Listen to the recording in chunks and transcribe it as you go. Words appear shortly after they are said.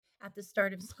at the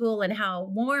start of school and how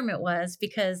warm it was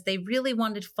because they really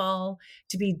wanted fall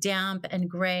to be damp and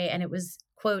gray, and it was,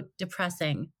 quote,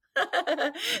 depressing.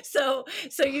 So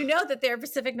you know that they're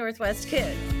Pacific Northwest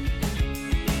kids.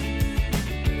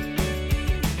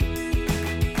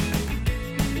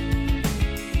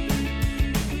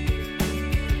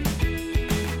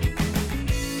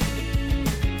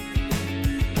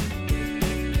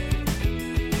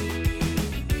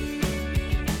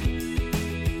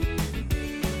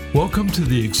 Welcome to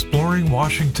the Exploring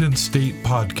Washington State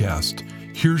podcast.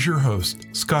 Here's your host,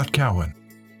 Scott Cowan.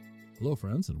 Hello,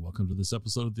 friends, and welcome to this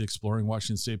episode of the Exploring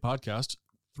Washington State podcast.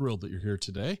 Thrilled that you're here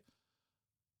today.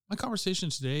 My conversation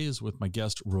today is with my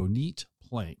guest, Ronit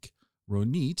Plank.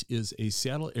 Ronit is a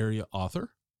Seattle area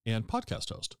author and podcast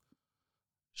host.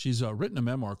 She's written a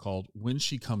memoir called When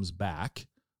She Comes Back,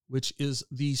 which is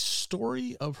the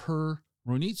story of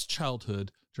Ronit's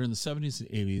childhood during the 70s and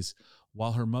 80s,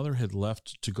 while her mother had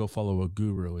left to go follow a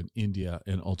guru in India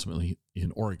and ultimately in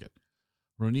Oregon.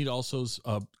 Ronit also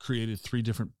created 3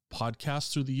 different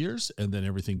podcasts through the years, and then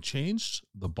everything changed,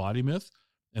 The Body Myth,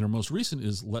 and her most recent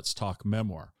is Let's Talk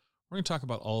Memoir. We're going to talk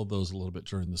about all of those a little bit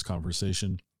during this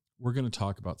conversation. We're going to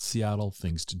talk about Seattle,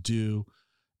 things to do,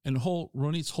 and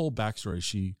Ronit's whole backstory.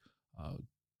 She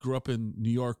grew up in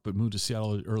New York but moved to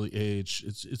Seattle at an early age.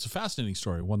 It's a fascinating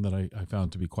story, one that I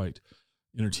found to be quite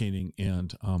entertaining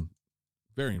and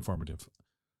very informative.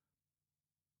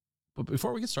 But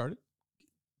before we get started,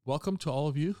 welcome to all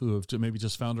of you who have maybe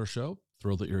just found our show.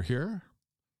 Thrilled that you're here.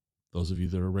 Those of you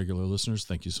that are regular listeners,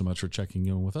 thank you so much for checking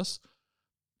in with us.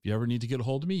 If you ever need to get a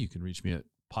hold of me, you can reach me at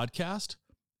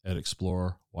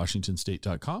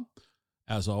podcast@explorewashingtonstate.com.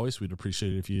 As always, we'd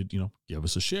appreciate it if you'd, give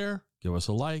us a share, give us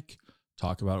a like,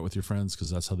 talk about it with your friends, because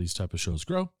that's how these type of shows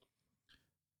grow.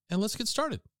 And let's get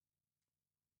started.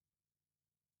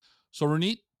 So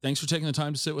Ronit, thanks for taking the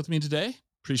time to sit with me today.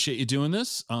 Appreciate you doing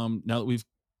this. Now that we've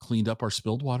cleaned up our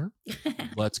spilled water,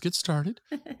 let's get started.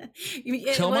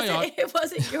 It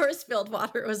wasn't your spilled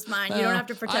water. It was mine. You don't have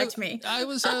to protect me. I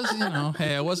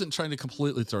wasn't trying to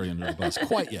completely throw you under the bus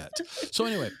quite yet. So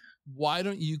anyway, why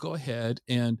don't you go ahead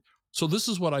so this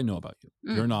is what I know about you.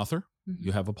 You're an author. Mm-hmm.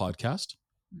 You have a podcast.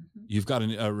 Mm-hmm. You've got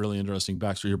a really interesting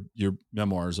backstory. Your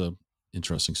memoir is an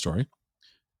interesting story.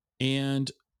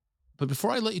 But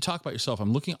before I let you talk about yourself,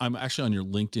 I'm actually on your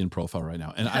LinkedIn profile right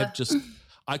now. And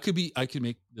I could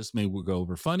make this may go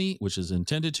over funny, which is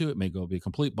intended to. It may be a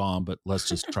complete bomb, but let's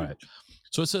just try it.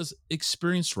 So it says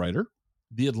experienced writer,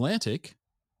 The Atlantic,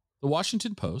 The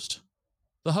Washington Post,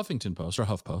 The Huffington Post or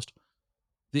HuffPost,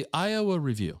 The Iowa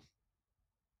Review.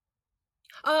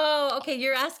 Oh, okay.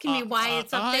 You're asking me why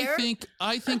it's up there?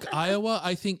 I think Iowa.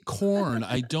 I think corn.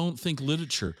 I don't think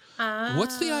literature.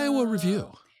 What's the Iowa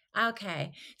Review?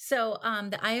 Okay. So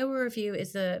the Iowa Review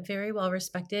is a very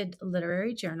well-respected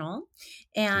literary journal.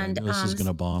 And this is going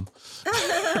to bomb.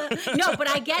 No, but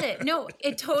I get it. No,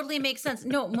 it totally makes sense.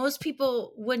 No, most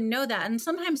people wouldn't know that. And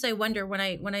sometimes I wonder when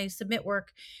I submit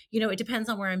work, it depends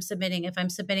on where I'm submitting. If I'm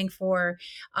submitting for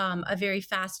a very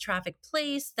fast traffic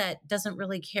place that doesn't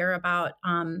really care about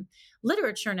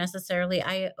literature necessarily,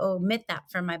 I omit that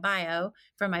from my bio,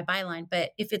 from my byline.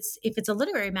 But if it's a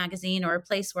literary magazine or a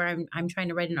place where I'm trying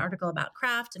to write an article about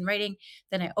craft and writing,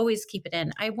 then I always keep it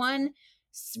in. I won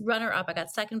runner up. I got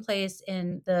second place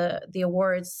in the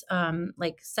awards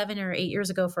like 7 or 8 years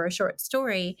ago for a short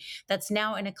story that's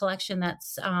now in a collection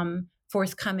that's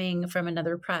forthcoming from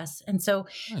another press. And so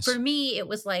nice. For me, it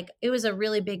was a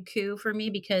really big coup for me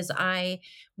because I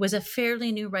was a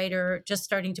fairly new writer just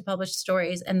starting to publish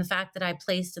stories. And the fact that I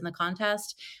placed in the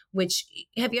contest, which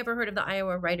have you ever heard of the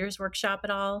Iowa Writers Workshop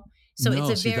at all? So no,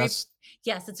 it's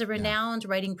it's a renowned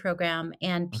writing program,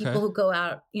 and people who go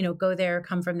out, go there,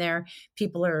 come from there,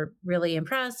 people are really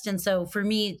impressed. And so for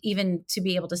me, even to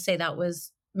be able to say that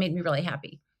made me really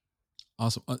happy.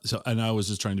 Awesome. And I was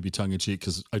just trying to be tongue in cheek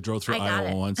because I drove through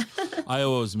Iowa once.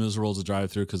 Iowa was miserable to drive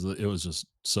through because it was just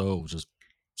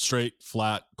straight,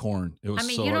 flat corn. It was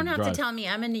you don't have to tell me.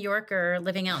 I'm a New Yorker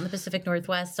living out in the Pacific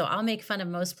Northwest, so I'll make fun of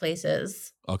most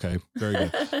places. Okay. Very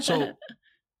good. So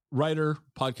writer,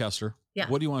 podcaster. Yeah.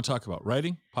 What do you want to talk about?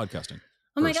 Writing, podcasting?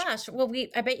 Oh my gosh. Well,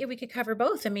 I bet you we could cover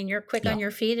both. I mean, you're quick on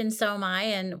your feet and so am I.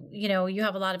 And, you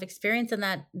have a lot of experience in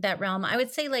that realm. I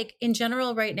would say in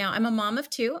general right now, I'm a mom of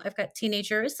 2. I've got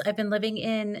teenagers. I've been living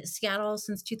in Seattle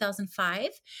since 2005.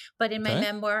 But in my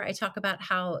memoir, I talk about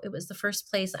how it was the first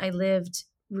place I lived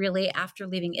really after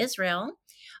leaving Israel.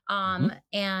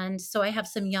 And so I have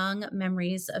some young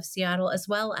memories of Seattle, as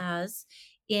well as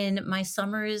in my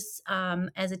summers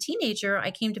as a teenager,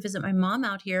 I came to visit my mom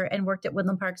out here and worked at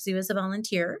Woodland Park Zoo as a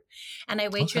volunteer. And I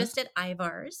waitressed at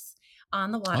Ivar's.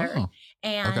 on the water. Oh,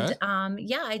 And okay.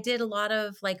 yeah, I did a lot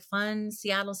of like fun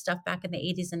Seattle stuff back in the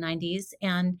 80s and 90s.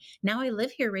 And now I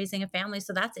live here raising a family.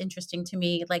 So that's interesting to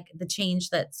me, like the change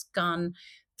that's gone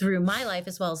through my life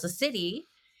as well as the city.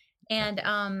 Yeah.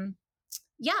 And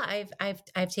yeah,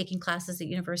 I've taken classes at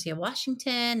University of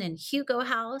Washington and Hugo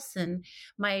House, and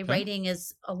my Okay. writing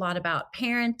is a lot about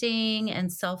parenting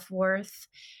and self-worth.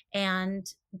 And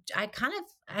I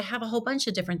have a whole bunch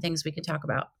of different things we could talk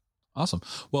about. Awesome.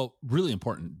 Well, really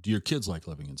important. Do your kids like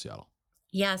living in Seattle?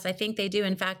 Yes, I think they do.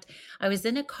 In fact, I was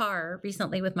in a car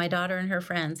recently with my daughter and her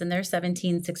friends, and they're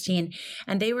 17, 16,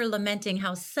 and they were lamenting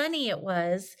how sunny it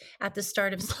was at the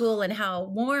start of school and how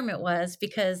warm it was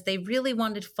because they really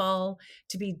wanted fall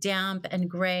to be damp and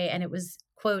gray, and it was,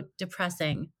 quote,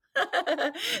 depressing.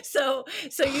 So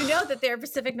you know that they're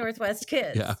Pacific Northwest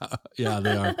kids. Yeah,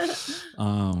 they are.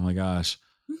 Oh my gosh.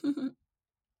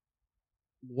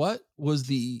 What was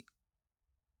the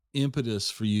impetus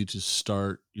for you to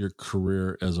start your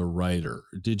career as a writer?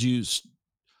 Did you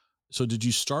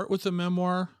start with a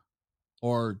memoir,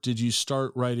 or did you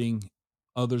start writing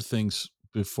other things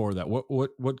before that?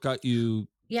 What got you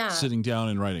sitting down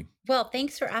and writing? Well,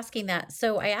 thanks for asking that.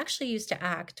 So I actually used to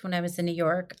act when I was in New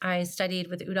York. I studied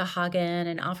with Uta Hagen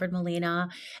and Alfred Molina,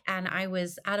 and I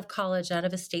was out of college, out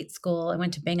of a state school. I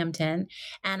went to Binghamton,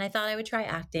 and I thought I would try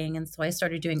acting. And so I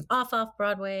started doing off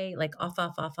Broadway, like off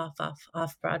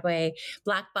Broadway,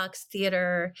 black box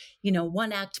theater,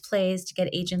 one act plays to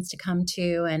get agents to come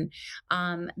to. And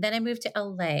then I moved to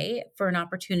LA for an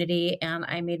opportunity, and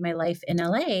I made my life in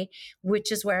LA,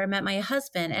 which is where I met my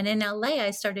husband. And in LA, I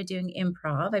started doing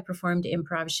improv. I performed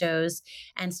improv shows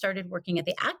and started working at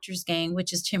the Actors Gang,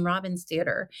 which is Tim Robbins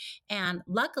Theater. And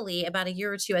luckily, about a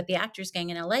year or two at the Actors Gang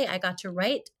in LA, I got to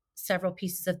write several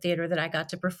pieces of theater that I got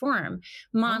to perform,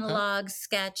 monologues,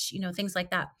 sketch, things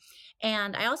like that.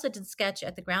 And I also did sketch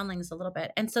at the Groundlings a little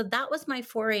bit. And so that was my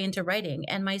foray into writing.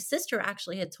 And my sister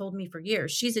actually had told me for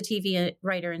years, she's a TV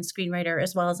writer and screenwriter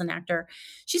as well as an actor.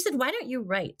 She said, why don't you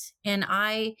write? And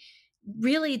I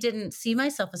really didn't see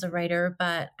myself as a writer,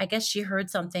 but I guess she heard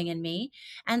something in me.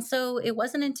 And so it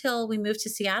wasn't until we moved to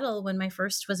Seattle when my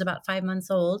first was about 5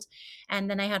 months old, and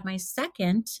then I had my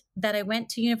second, that I went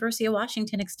to University of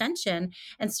Washington Extension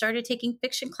and started taking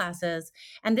fiction classes.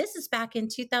 And this is back in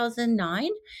 2009.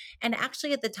 And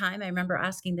actually at the time, I remember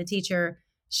asking the teacher,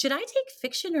 should I take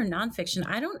fiction or nonfiction?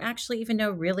 I don't actually even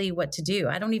know really what to do.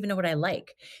 I don't even know what I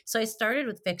like. So I started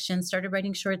with fiction, started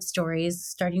writing short stories,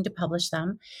 starting to publish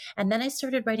them. And then I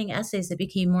started writing essays that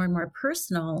became more and more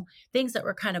personal, things that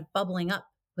were kind of bubbling up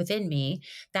within me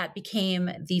that became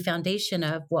the foundation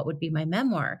of what would be my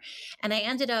memoir. And I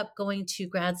ended up going to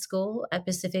grad school at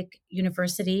Pacific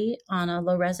University on a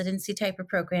low residency type of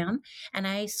program. And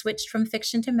I switched from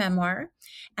fiction to memoir.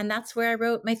 And that's where I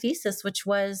wrote my thesis, which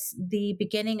was the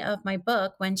beginning of my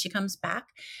book, When She Comes Back.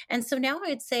 And so now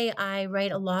I'd say I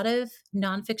write a lot of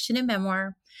nonfiction and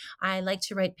memoir. I like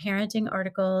to write parenting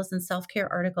articles and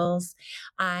self-care articles.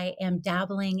 I am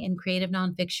dabbling in creative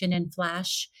nonfiction and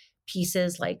flash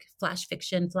pieces like flash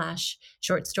fiction, flash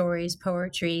short stories,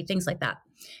 poetry, things like that.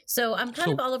 So I'm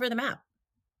kind of all over the map.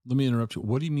 Let me interrupt you.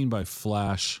 What do you mean by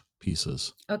flash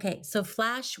pieces? Okay, so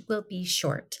flash will be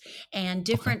short, and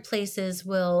different places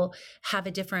will have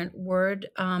a different word,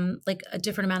 like a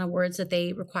different amount of words that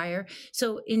they require.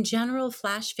 So in general,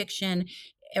 flash fiction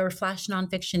or flash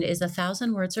nonfiction is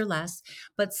 1,000 words or less,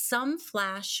 but some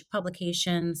flash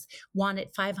publications want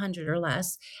it 500 or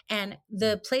less. And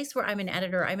the place where I'm an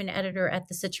editor at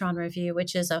the Citron Review,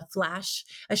 which is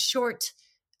a short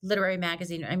literary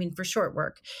magazine, for short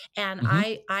work. And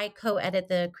I co-edit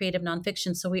the creative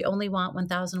nonfiction. So we only want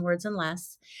 1,000 words and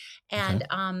less. And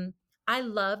I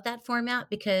love that format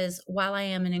because while I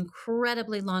am an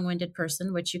incredibly long-winded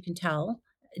person, which you can tell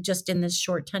just in this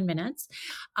short 10 minutes,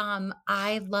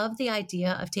 I love the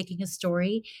idea of taking a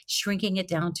story, shrinking it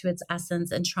down to its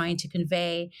essence, and trying to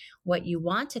convey what you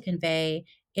want to convey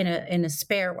in a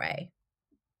spare way.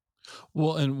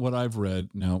 Well, and what I've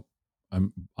read now,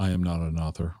 I am not an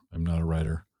author. I'm not a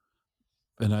writer.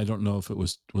 And I don't know if it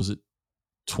was it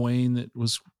Twain that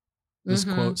was this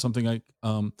quote, something like,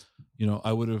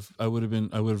 I would have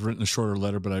written a shorter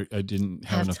letter, but I didn't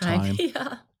have enough time.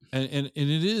 Yeah. And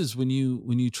it is when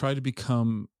you try to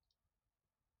become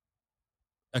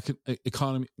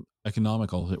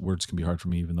economical, words can be hard for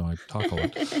me, even though I talk a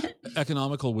lot,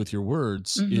 economical with your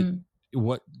words,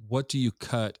 what do you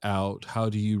cut out? How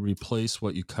do you replace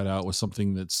what you cut out with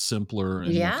something that's simpler and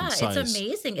more Yeah, concise? it's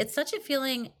amazing. It's such a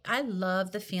feeling. I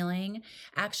love the feeling.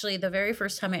 Actually, the very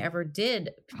first time I ever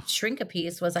did shrink a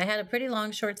piece was I had a pretty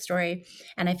long short story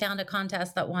and I found a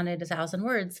contest that wanted 1,000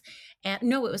 words. And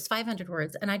no, it was 500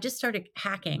 words. And I just started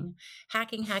hacking,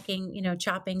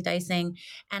 chopping, dicing.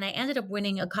 And I ended up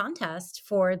winning a contest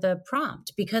for the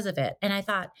prompt because of it. And I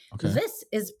thought, Okay. this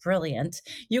is brilliant.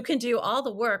 You can do all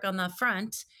the work on the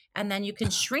front and then you can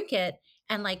shrink it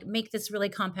and like make this really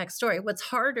compact story. What's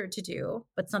harder to do,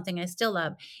 but something I still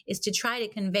love, is to try to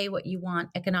convey what you want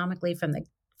economically from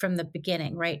the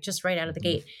beginning, right? Just right out of the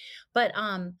gate. But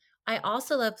I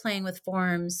also love playing with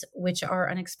forms which are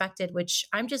unexpected, which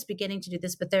I'm just beginning to do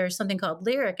this, but there's something called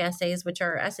lyric essays, which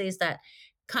are essays that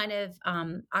kind of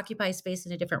occupy space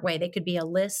in a different way. They could be a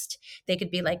list. They could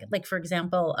be like for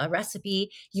example, a recipe.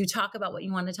 You talk about what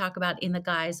you want to talk about in the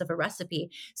guise of a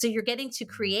recipe. So you're getting to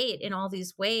create in all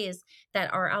these ways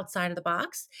that are outside of the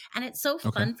box. And it's so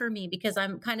fun for me because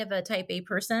I'm kind of a type A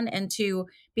person, and to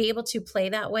be able to play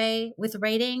that way with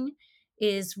writing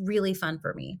is really fun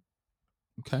for me.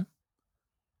 Okay.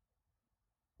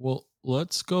 Well,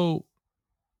 let's talk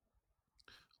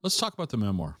about the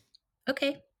memoir.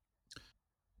 Okay.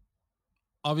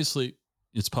 Obviously,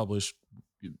 it's published.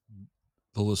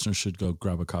 The listener should go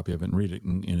grab a copy of it and read it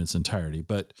in its entirety.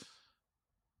 But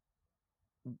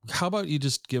how about you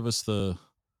just give us the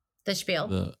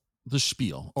spiel, the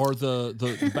spiel, or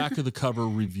the back of the cover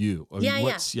review?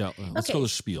 Let's go to the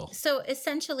spiel. So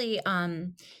essentially,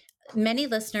 many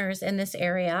listeners in this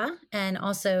area and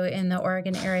also in the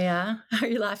Oregon area. Are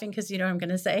you laughing because you know what I'm going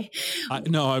to say?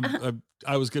 No,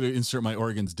 I was going to insert my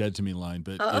 "Oregon's dead to me" line,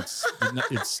 but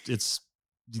it's.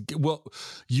 Well,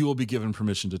 you will be given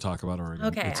permission to talk about Oregon.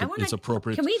 Okay. It's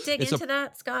appropriate. Can we dig into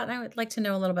that, Scott? I would like to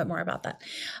know a little bit more about that.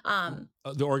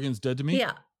 The Oregon's dead to me?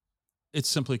 Yeah. It's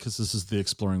simply because this is the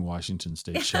Exploring Washington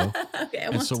State show. Okay.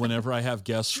 And so whenever I have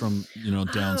guests from,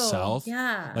 down south,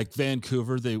 like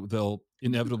Vancouver, they'll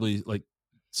inevitably, like,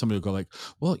 somebody will go like,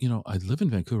 well, I live in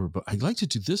Vancouver, but I'd like to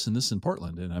do this and this in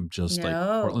Portland. And I'm just like,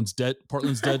 Portland's dead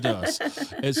to us.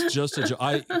 It's just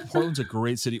Portland's a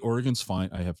great city. Oregon's fine.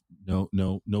 I have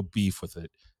no beef with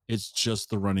it. It's just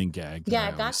the running gag.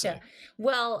 Yeah, gotcha.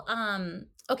 Well,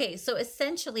 okay. So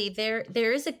essentially there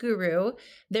was a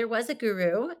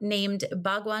guru named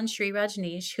Bhagwan Sri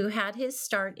Rajneesh who had his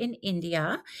start in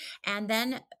India and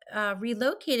then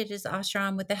relocated his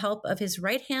ashram with the help of his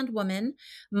right-hand woman,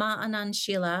 Ma Anand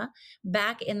Sheela,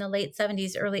 back in the late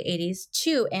 70s, early 80s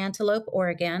to Antelope,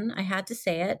 Oregon. I had to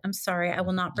say it. I'm sorry. I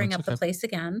will not bring up the place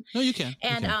again. No, you can.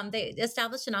 And they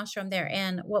established an ashram there.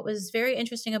 And what was very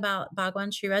interesting about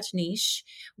Bhagwan Sri Rajneesh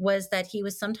was that he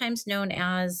was sometimes known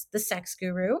as the sex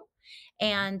guru.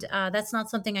 And that's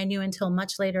not something I knew until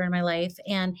much later in my life.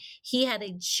 And he had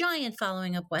a giant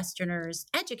following of Westerners,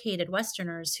 educated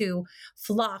Westerners, who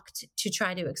flocked to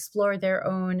try to explore their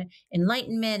own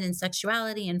enlightenment and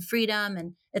sexuality and freedom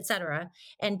and et cetera,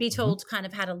 and be told kind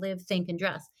of how to live, think, and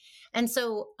dress. And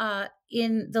so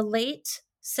in the late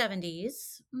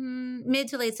 70s, mid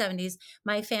to late 70s,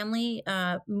 my family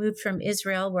moved from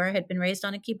Israel, where I had been raised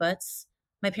on a kibbutz.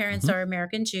 My parents are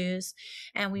American Jews,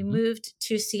 and we moved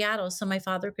to Seattle so my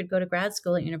father could go to grad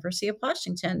school at University of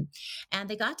Washington. And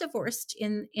they got divorced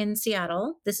in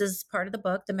Seattle. This is part of the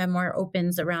book. The memoir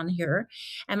opens around here.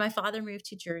 And my father moved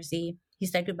to Jersey. He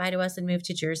said goodbye to us and moved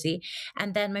to Jersey.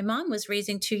 And then my mom was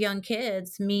raising two young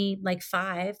kids, me like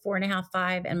 4.5,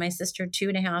 5, and my sister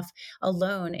 2.5,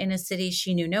 alone in a city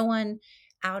she knew no one,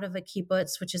 out of a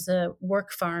kibbutz, which is a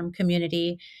work farm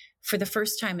community. For the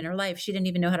first time in her life, she didn't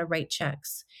even know how to write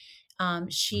checks.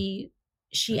 She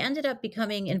ended up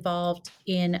becoming involved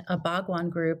in a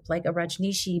Bhagwan group, like a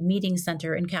Rajneeshi meeting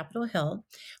center in Capitol Hill.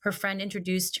 Her friend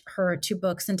introduced her to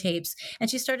books and tapes, and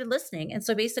she started listening. And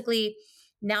so basically,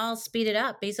 now I'll speed it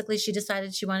up. Basically, she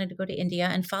decided she wanted to go to India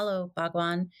and follow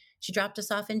Bhagwan. She dropped us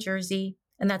off in Jersey,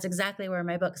 and that's exactly where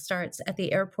my book starts, at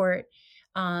the airport,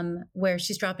 where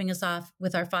she's dropping us off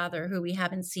with our father, who we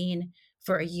haven't seen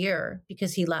for a year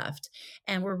because he left,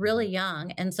 and we're really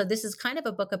young. And so this is kind of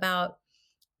a book about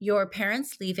your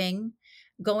parents leaving,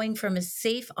 going from a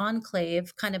safe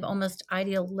enclave, kind of almost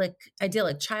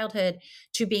idyllic childhood,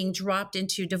 to being dropped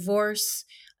into divorce,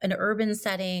 an urban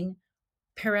setting,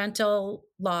 parental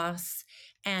loss,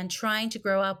 and trying to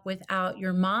grow up without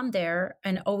your mom there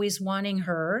and always wanting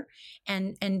her,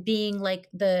 and being like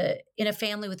in a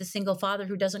family with a single father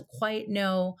who doesn't quite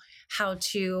know how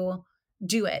to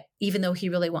do it, even though he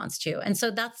really wants to. And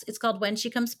so it's called When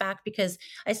She Comes Back, because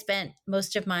I spent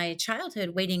most of my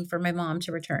childhood waiting for my mom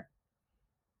to return.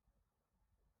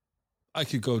 I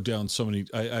could go down so many.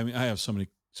 I mean, I have so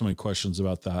many questions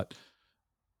about that.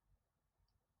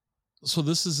 So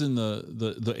this is in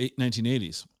the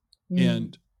 1980s,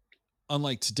 and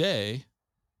unlike today,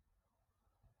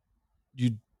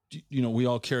 you know, we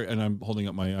all carry, and I'm holding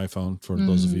up my iPhone for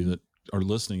those of you that are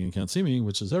listening and can't see me,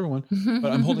 which is everyone,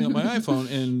 but I'm holding up my iPhone,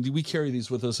 and we carry these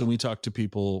with us, and we talk to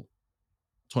people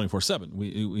 24/7.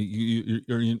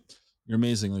 You're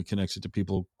amazingly connected to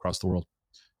people across the world,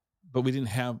 but we didn't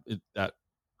have that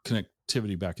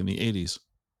connectivity back in the 80s.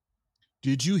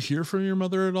 Did you hear from your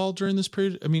mother at all during this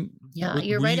period? I mean, yeah,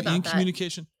 you're right about in that.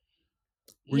 Communication?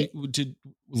 Did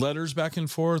letters back and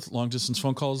forth, long distance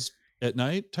phone calls at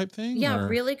night type thing? Yeah,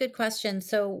 really good question.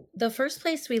 So the first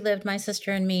place we lived, my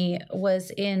sister and me, was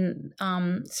in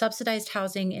subsidized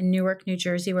housing in Newark, New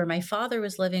Jersey, where my father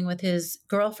was living with his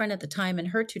girlfriend at the time and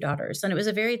her 2 daughters. And it was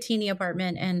a very teeny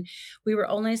apartment, and we were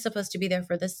only supposed to be there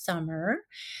for the summer.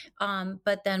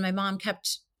 But then my mom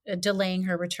kept delaying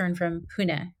her return from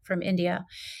Pune, from India.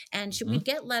 And we'd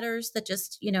get letters that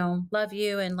just, you know, love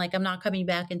you, and like, I'm not coming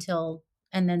back until,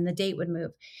 and then the date would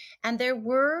move. And there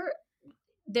were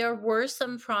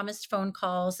some promised phone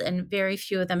calls, and very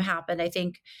few of them happened. I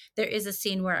think there is a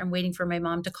scene where I'm waiting for my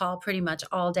mom to call pretty much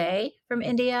all day from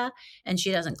India, and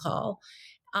she doesn't call.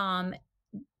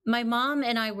 My mom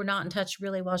and I were not in touch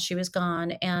really while she was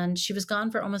gone, and she was gone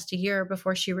for almost a year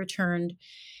before she returned.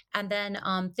 And then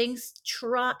things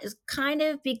kind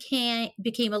of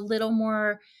became a little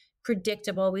more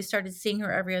predictable. We started seeing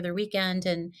her every other weekend,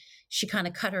 and she kind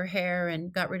of cut her hair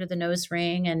and got rid of the nose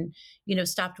ring, and, you know,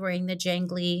 stopped wearing the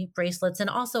jangly bracelets. And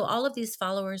also, all of these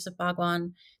followers of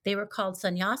Bhagwan, they were called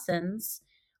sannyasins,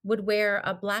 would wear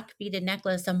a black beaded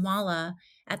necklace, a mala,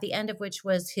 at the end of which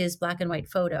was his black and white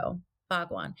photo,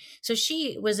 Bhagwan. So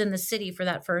she was in the city for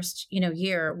that first, you know,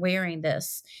 year wearing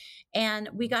this. And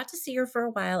we got to see her for a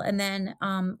while. And then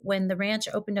when the ranch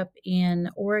opened up in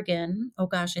Oregon, oh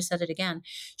gosh, I said it again,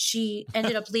 she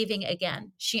ended up leaving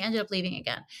again.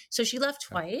 So she left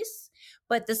twice,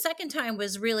 but the second time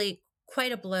was really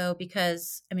quite a blow,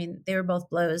 because, I mean, they were both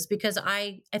blows, because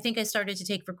I think I started to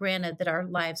take for granted that our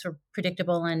lives were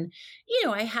predictable. And, you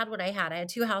know, I had what I had. I had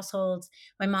 2 households.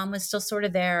 My mom was still sort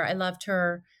of there. I loved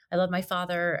her. I loved my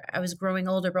father. I was growing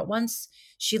older. But once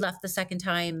she left the second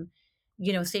time,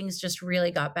 you know, things just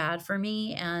really got bad for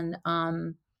me. And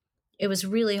it was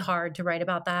really hard to write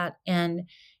about that. And,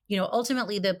 you know,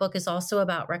 ultimately the book is also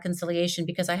about reconciliation,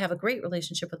 because I have a great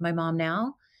relationship with my mom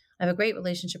now. I have a great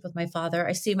relationship with my father.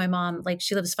 I see my mom, like,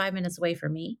 she lives 5 minutes away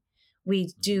from me. We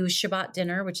do Shabbat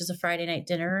dinner, which is a Friday night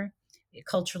dinner,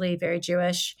 culturally very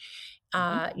Jewish.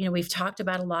 You know, we've talked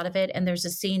about a lot of it. And there's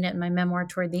a scene in my memoir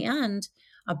toward the end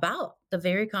about the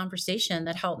very conversation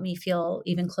that helped me feel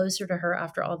even closer to her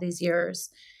after all these years.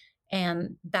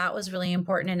 And that was really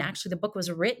important. And actually the book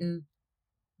was written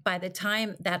by the time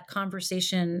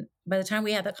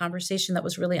we had that conversation that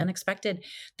was really unexpected,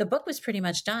 the book was pretty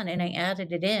much done. And I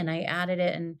added it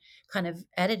and kind of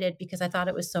edited, because I thought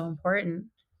it was so important.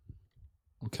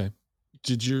 Okay.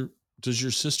 Does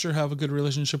your sister have a good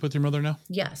relationship with your mother now?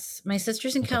 Yes. My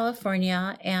sister's in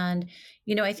California, and,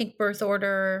 you know, I think birth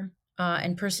order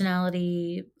and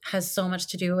personality has so much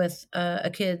to do with a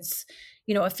kid's,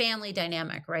 you know, a family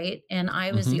dynamic, right? And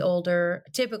I was the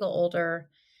typical older,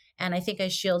 and I think I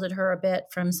shielded her a bit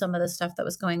from some of the stuff that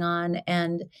was going on.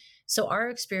 And so our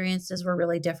experiences were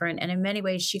really different. And in many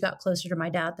ways, she got closer to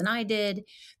my dad than I did,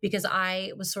 because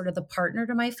I was sort of the partner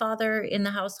to my father in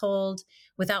the household.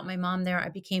 Without my mom there, I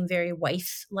became very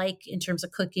wife-like in terms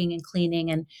of cooking and cleaning.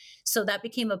 And so that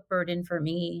became a burden for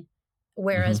me,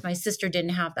 whereas my sister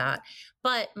didn't have that.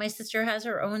 But my sister has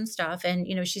her own stuff, and,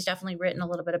 you know, she's definitely written a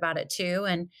little bit about it too.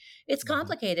 And it's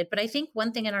complicated. But I think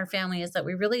one thing in our family is that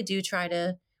we really do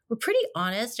we're pretty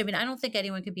honest. I mean, I don't think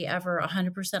anyone could be ever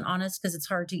 100% honest, because it's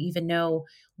hard to even know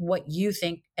what you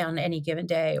think on any given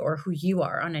day or who you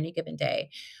are on any given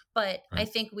day. But I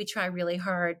think we try really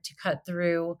hard to cut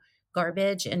through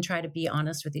garbage and try to be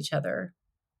honest with each other.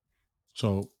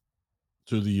 So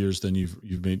through the years, then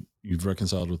you've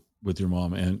reconciled with your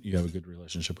mom, and you have a good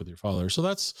relationship with your father. So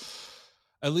that's,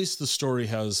 at least the story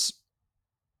has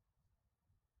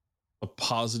a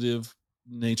positive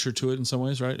nature to it in some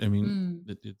ways, right? I mean,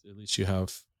 at least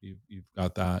you've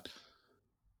got that.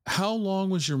 How long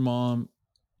was your mom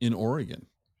in Oregon?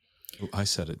 Oh, I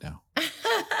said it now.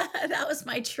 That was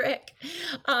my trick.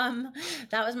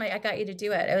 I got you to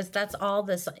do it. That's all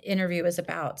this interview is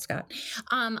about, Scott.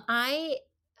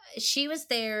 She was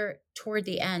there toward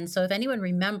the end. So if anyone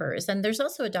remembers, and there's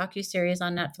also a docuseries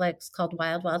on Netflix called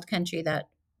Wild Wild Country that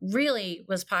really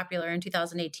was popular in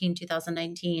 2018,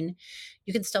 2019.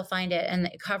 You can still find it, and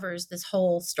it covers this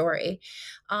whole story.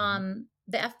 The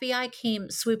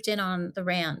FBI swooped in on the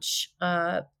ranch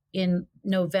in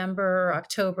November,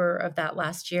 October of that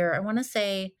last year. I want to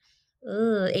say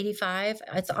 85.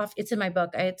 It's in my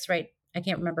book. It's right. I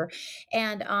can't remember.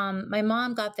 And my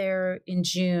mom got there in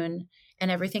June,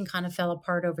 and everything kind of fell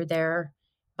apart over there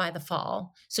by the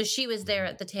fall. So she was there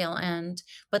at the tail end,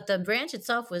 but the ranch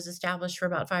itself was established for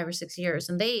about 5 or 6 years.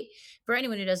 And for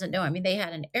anyone who doesn't know, I mean, they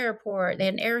had an airport, they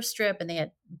had an airstrip, and they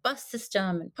had bus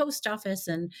system and post office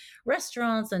and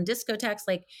restaurants and discotheques.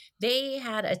 Like, they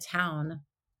had a town,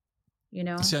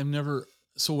 See,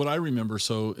 so what I remember,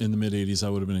 so in the mid 80s, I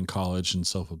would have been in college and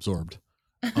self-absorbed,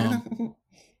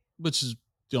 which is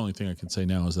the only thing I can say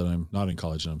now is that I'm not in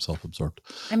college and I'm self-absorbed.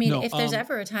 I mean, if there's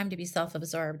ever a time to be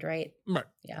self-absorbed, right? Right.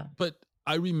 Yeah. But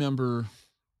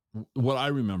what I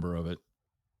remember of it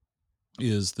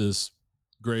is this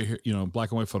gray hair,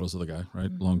 black and white photos of the guy,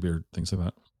 right? Long beard, things like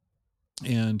that.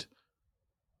 And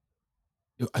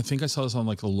I think I saw this on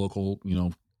like the local,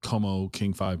 Como,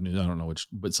 King 5 News. I don't know which,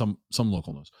 but some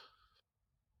local news.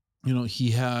 He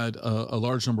had a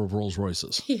large number of Rolls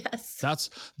Royces. Yes.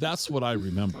 That's what I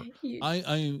remember.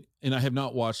 I have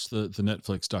not watched the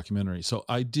Netflix documentary, so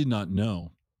I did not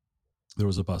know there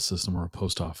was a bus system or a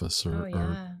post office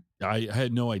or I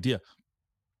had no idea.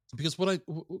 Because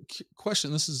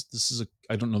question, this is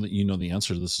I don't know that you know the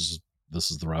answer to this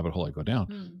is the rabbit hole I go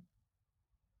down.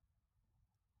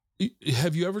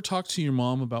 Have you ever talked to your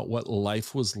mom about what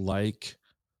life was like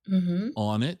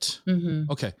on it?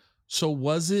 Okay. So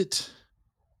was it,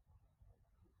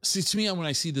 to me, when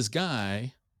I see this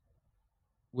guy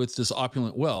with this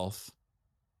opulent wealth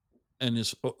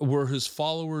and were his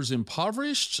followers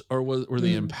impoverished or were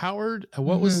they empowered?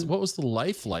 What was the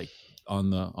life like on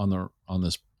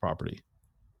this property?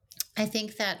 I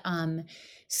think that,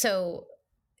 so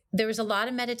there was a lot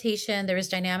of meditation. There was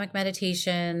dynamic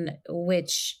meditation,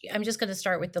 which I'm just going to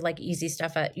start with the like easy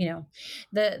stuff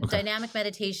dynamic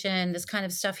meditation, this kind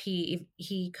of stuff he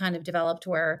kind of developed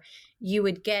where you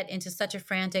would get into such a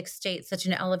frantic state, such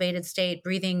an elevated state,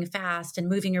 breathing fast and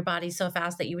moving your body so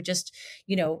fast that you would just,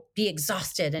 be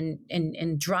exhausted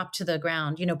and drop to the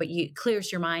ground, but it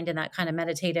clears your mind in that kind of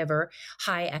meditative or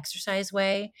high exercise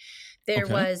way. There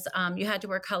was, you had to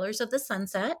wear colors of the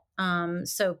sunset.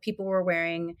 So people were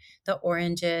wearing the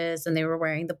oranges and they were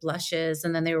wearing the blushes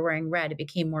and then they were wearing red. It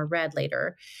became more red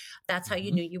later. That's how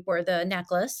you knew you wore the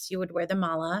necklace. You would wear the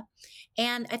mala.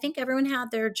 And I think everyone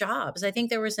had their jobs. I think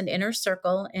there was an inner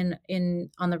circle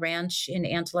on the ranch in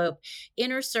Antelope,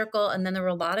 inner circle. And then there were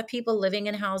a lot of people living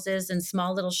in houses and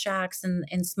small little shacks and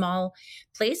in small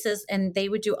places. And they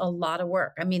would do a lot of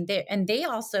work. I mean, they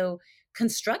also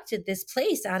constructed this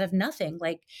place out of nothing.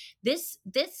 Like this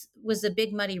was the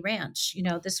Big Muddy Ranch.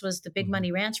 This was the Big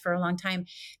Muddy Ranch for a long time.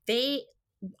 They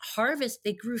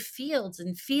grew fields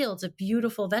and fields of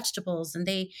beautiful vegetables, and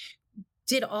they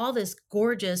did all this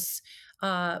gorgeous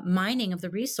mining of the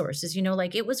resources.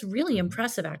 It was really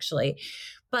impressive, actually.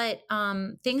 But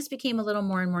things became a little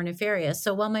more and more nefarious.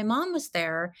 So while my mom was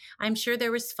there, I'm sure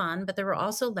there was fun, but there were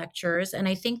also lectures. And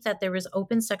I think that there was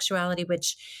open sexuality,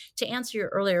 which, to answer your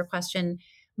earlier question,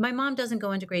 my mom doesn't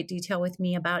go into great detail with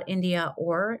me about India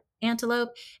or Antelope.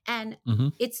 And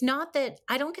it's not that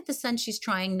I don't get the sense she's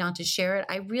trying not to share it.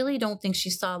 I really don't think she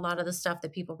saw a lot of the stuff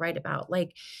that people write about.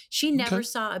 Like, she never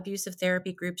saw abusive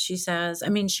therapy groups, she says. I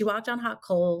mean, she walked on hot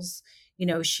coals.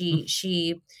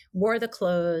 She wore the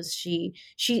clothes.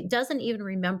 She doesn't even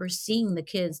remember seeing the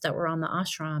kids that were on the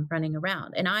ashram running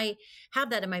around. And I have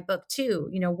that in my book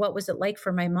too. What was it like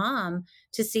for my mom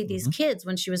to see these kids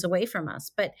when she was away from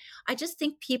us? But I just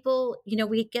think people,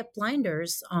 we get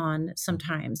blinders on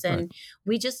sometimes, and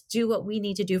we just do what we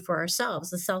need to do for ourselves,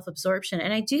 the self-absorption.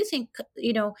 And I do think,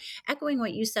 echoing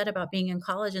what you said about being in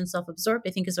college and self-absorbed,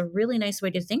 I think is a really nice way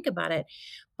to think about it.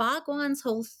 Bhagwan's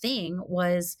whole thing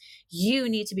was, you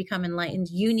need to become enlightened.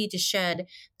 You need to shed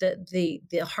the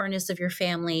harness of your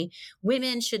family.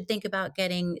 Women should think about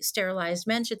getting sterilized.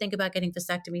 Men should think about getting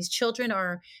vasectomies. Children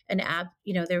are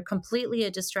they're completely a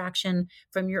distraction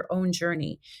from your own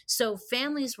journey. So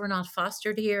families were not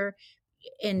fostered here.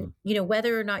 And,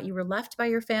 whether or not you were left by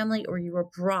your family or you were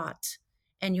brought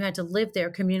and you had to live there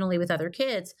communally with other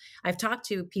kids. I've talked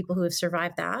to people who have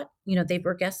survived that. They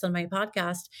were guests on my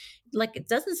podcast. Like, it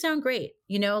doesn't sound great.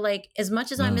 As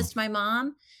much as I missed my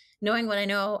mom, knowing what I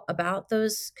know about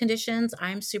those conditions,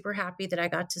 I'm super happy that I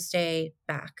got to stay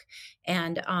back.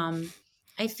 And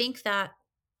I think that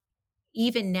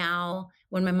even now,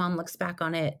 when my mom looks back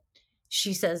on it,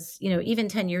 she says, even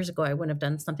 10 years ago, I wouldn't have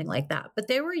done something like that. But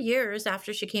there were years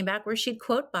after she came back where she'd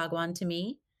quote Bhagwan to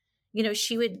me.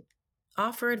 she would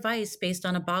offer advice based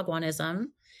on a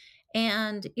Bhagwanism.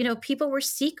 And, people were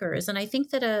seekers. And I think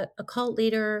that a cult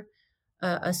leader,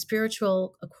 a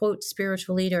quote,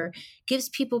 spiritual leader gives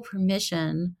people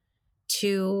permission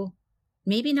to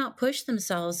maybe not push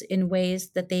themselves in ways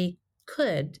that they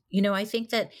could. I think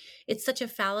that it's such a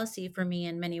fallacy for me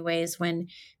in many ways when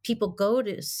people go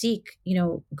to seek,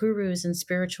 gurus and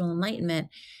spiritual enlightenment,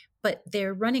 but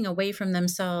they're running away from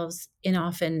themselves in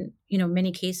often,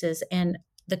 many cases, and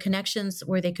the connections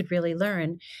where they could really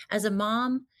learn. As a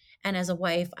mom and as a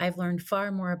wife, I've learned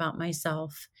far more about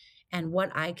myself and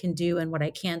what I can do and what I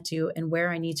can't do and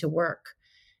where I need to work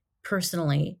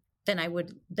personally than I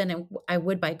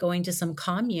would by going to some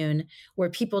commune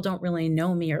where people don't really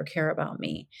know me or care about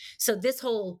me. So this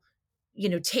whole,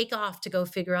 take off to go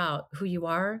figure out who you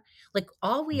are, like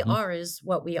all we are is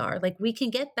what we are. Like we can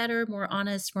get better, more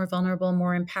honest, more vulnerable,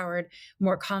 more empowered,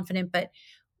 more confident, but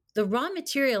the raw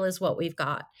material is what we've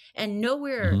got. And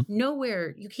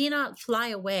nowhere, you cannot fly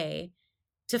away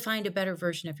to find a better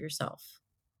version of yourself.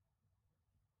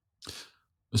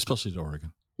 Especially to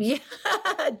Oregon. Yeah,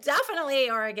 definitely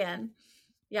Oregon.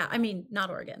 Yeah, I mean, not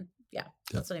Oregon. Yeah,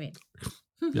 that's what I mean.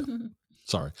 Yeah,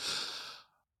 sorry.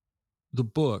 The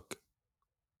book,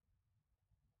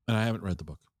 and I haven't read the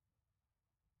book.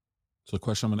 So the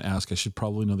question I'm going to ask, I should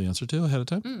probably know the answer to ahead of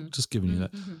time. Just giving you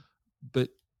that. But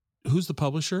who's the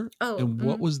publisher? And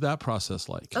what was that process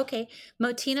like? Okay.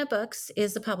 Motina Books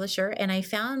is the publisher, and I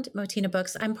found Motina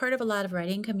Books. I'm part of a lot of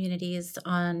writing communities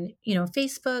on,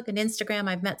 Facebook and Instagram.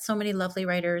 I've met so many lovely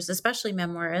writers, especially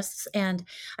memoirists, and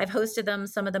I've hosted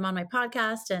some of them on my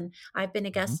podcast, and I've been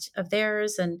a guest of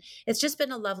theirs. And it's just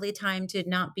been a lovely time to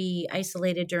not be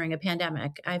isolated during a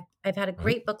pandemic. I've had a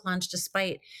great book launch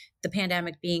despite the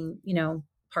pandemic being,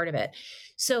 part of it.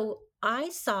 So I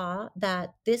saw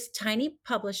that this tiny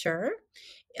publisher,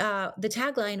 the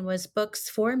tagline was books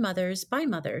for mothers by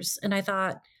mothers. And I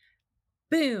thought,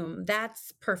 boom,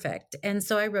 that's perfect. And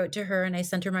so I wrote to her and I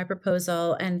sent her my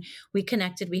proposal and we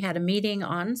connected. We had a meeting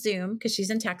on Zoom because she's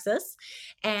in Texas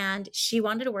and she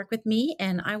wanted to work with me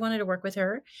and I wanted to work with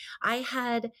her. I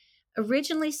had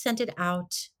originally sent it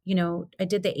out. I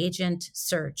did the agent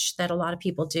search that a lot of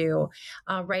people do.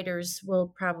 Writers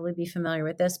will probably be familiar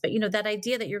with this, but that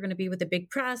idea that you're going to be with the big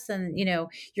press and,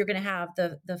 you're going to have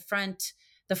the front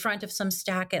of some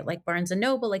stack at like Barnes and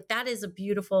Noble, like that is a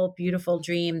beautiful, beautiful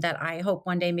dream that I hope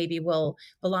one day maybe will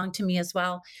belong to me as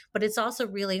well. But it's also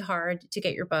really hard to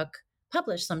get your book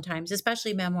published sometimes,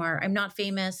 especially memoir. I'm not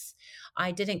famous.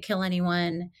 I didn't kill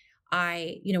anyone.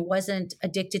 I, wasn't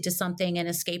addicted to something and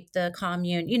escaped the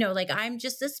commune, like I'm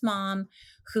just this mom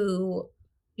who,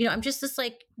 I'm just this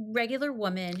like regular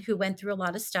woman who went through a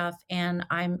lot of stuff and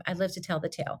I live to tell the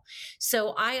tale.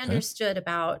 So I understood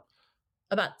about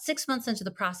 6 months into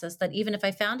the process that even if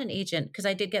I found an agent, because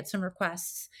I did get some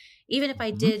requests, even if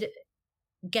I did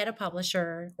get a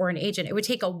publisher or an agent, it would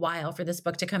take a while for this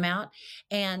book to come out.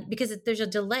 And because there's a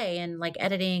delay in like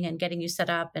editing and getting you set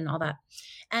up and all that.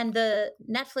 And the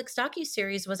Netflix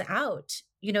docuseries was out,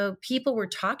 people were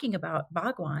talking about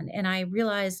Bhagwan and I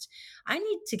realized I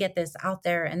need to get this out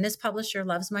there. And this publisher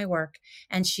loves my work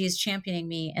and she's championing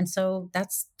me. And so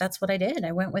that's what I did.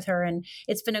 I went with her and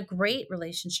it's been a great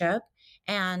relationship.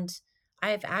 And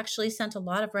I've actually sent a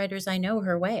lot of writers I know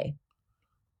her way.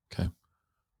 Okay.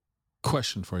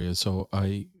 Question for you. So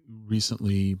I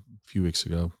recently, a few weeks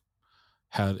ago,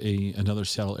 had another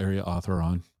Seattle area author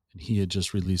on, and he had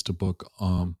just released a book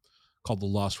called The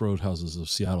Lost Roadhouses of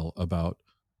Seattle about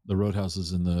the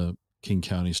roadhouses in the King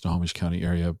County, Snohomish County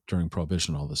area during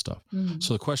Prohibition, all this stuff.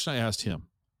 So the question I asked him,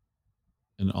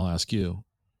 and I'll ask you,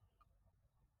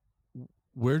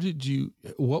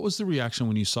 what was the reaction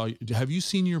when you saw, have you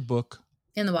seen your book?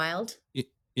 In the wild?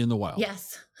 In the wild.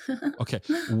 Yes. Okay.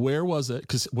 Where was it?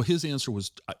 Because his answer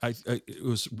was, it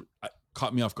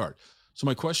caught me off guard. So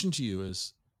my question to you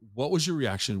is, what was your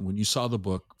reaction when you saw the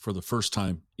book for the first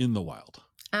time in the wild?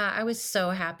 I was so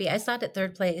happy. I saw it at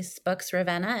Third Place Books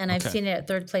Ravenna, and I've seen it at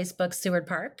Third Place Books Seward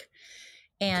Park.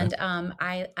 And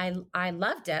I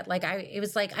loved it. Like it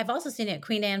was like, I've also seen it at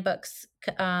Queen Anne Books.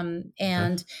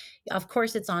 And of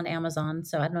course it's on Amazon.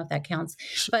 So I don't know if that counts,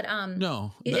 but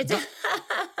no, it does.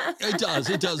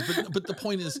 But the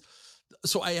point is,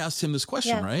 so I asked him this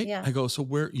question, right? Yeah. I go, so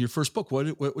your first book,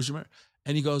 what was your,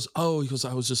 and he goes, I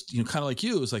was just, kind of like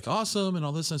you. It was like awesome and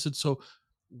all this. And I said, so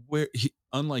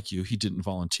unlike you, he didn't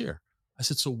volunteer. I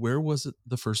said, so where was it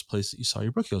the first place that you saw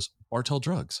your book? He goes, Bartell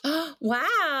Drugs.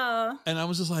 Wow. And I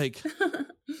was just like,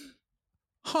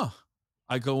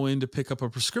 I go in to pick up a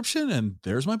prescription and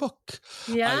there's my book.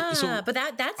 Yeah. But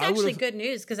that's actually good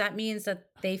news because that means that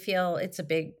they feel it's a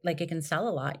big, like it can sell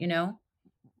a lot,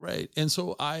 Right. And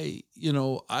so I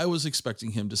was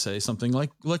expecting him to say something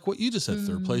like what you just said,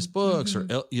 Third Place Books, or,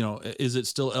 is it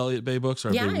still Elliott Bay Books?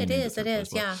 Or yeah, it is. It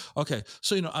is. Yeah. Okay.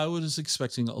 So, I was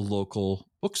expecting a local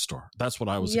bookstore. That's what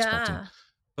I was expecting.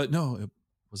 But no, it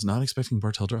was not expecting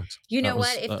Bartell Drugs. You know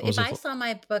what? If I saw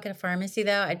my book at a pharmacy,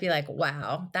 though, I'd be like,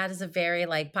 wow, that is a very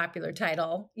popular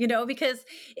title, because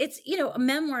it's, a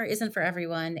memoir isn't for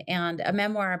everyone. And a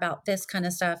memoir about this kind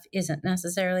of stuff isn't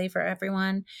necessarily for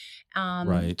everyone.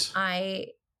 Right. But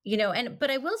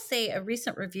I will say a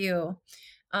recent review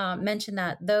mentioned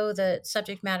that though the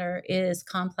subject matter is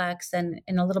complex and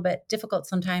a little bit difficult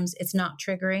sometimes, it's not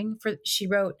triggering. She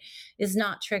wrote, is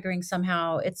not triggering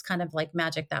somehow. It's kind of like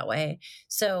magic that way.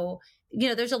 So,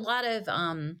 there's a lot of,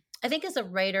 I think as a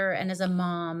writer and as a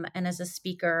mom and as a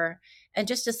speaker and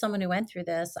just as someone who went through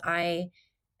this, I'm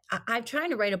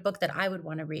trying to write a book that I would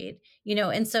want to read,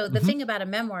 and so the thing about a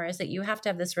memoir is that you have to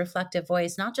have this reflective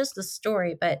voice, not just the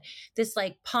story, but this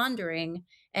pondering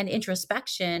and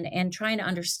introspection and trying to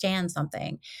understand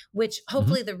something, which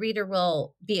hopefully the reader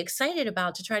will be excited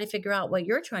about to try to figure out what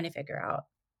you're trying to figure out.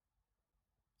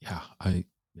 Yeah. I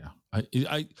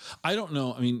don't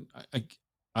know. I mean,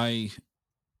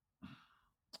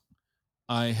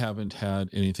 I haven't had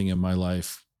anything in my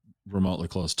life remotely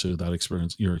close to that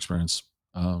experience, your experience,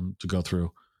 to go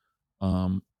through.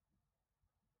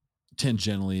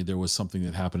 Tangentially, there was something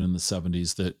that happened in the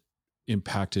 70s that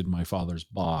impacted my father's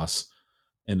boss.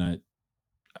 And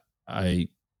my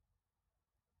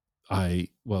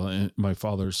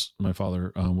father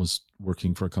was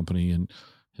working for a company, and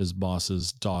his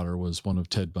boss's daughter was one of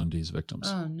Ted Bundy's victims.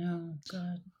 Oh no,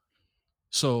 God.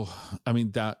 So, I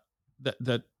mean, that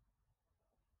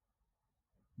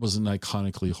was an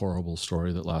iconically horrible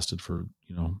story that lasted for,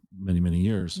 many, many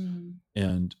years.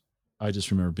 And I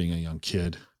just remember being a young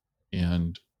kid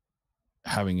and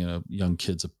having a young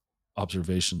kid's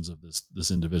observations of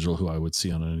this individual who I would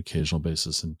see on an occasional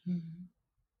basis. And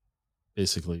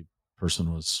basically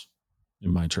person was,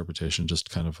 in my interpretation, just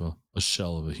kind of a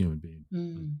shell of a human being.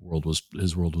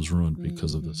 His world was ruined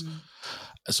because of this.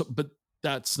 So, but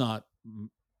that's not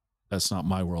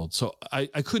my world. So I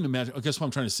couldn't imagine, I guess what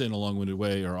I'm trying to say in a long-winded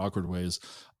way or awkward way is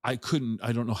I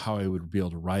don't know how I would be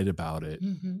able to write about it.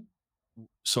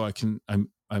 So I'm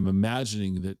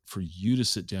imagining that for you to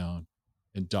sit down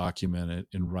and document it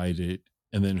and write it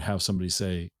and then have somebody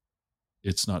say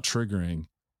it's not triggering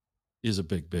is a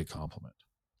big, big compliment.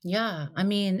 Yeah. I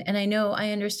mean, and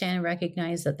I understand and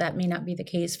recognize that may not be the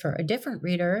case for a different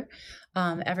reader.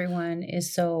 Everyone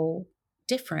is so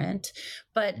different,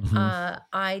 but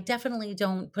I definitely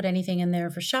don't put anything in there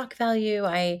for shock value.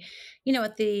 At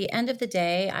the end of the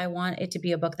day, I want it to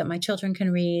be a book that my children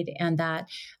can read, and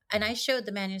I showed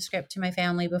the manuscript to my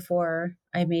family before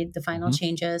I made the final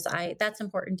changes. That's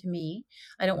important to me.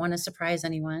 I don't want to surprise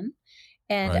anyone.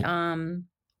 And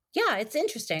yeah, it's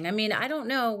interesting. I mean, I don't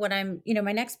know what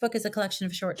my next book is a collection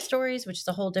of short stories, which is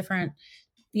a whole different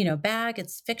bag.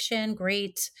 It's fiction,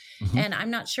 great. And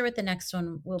I'm not sure what the next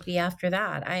one will be after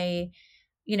that. I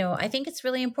think it's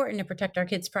really important to protect our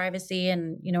kids' privacy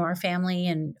and, our family,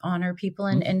 and honor people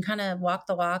and kind of walk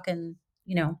the walk and,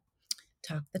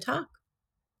 talk the talk.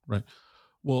 Right.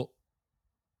 Well,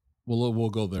 we'll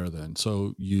go there then.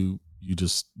 So you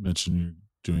just mentioned you're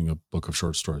doing a book of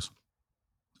short stories.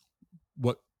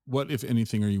 What, if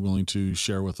anything, are you willing to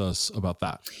share with us about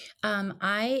that?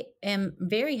 I am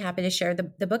very happy to share.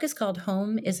 The book is called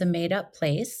Home is a Made Up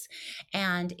Place,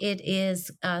 and it is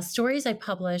stories I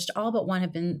published. All but one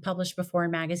have been published before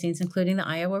in magazines, including the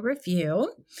Iowa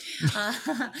Review,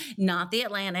 not the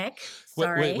Atlantic.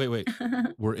 Sorry. Wait.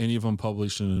 Were any of them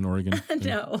published in an Oregon?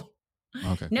 No.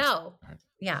 Okay. No. Right.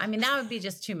 Yeah. I mean, that would be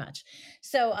just too much.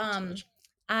 So,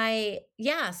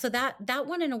 so that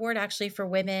won an award actually for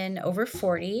women over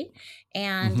 40,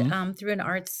 and through an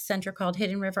arts center called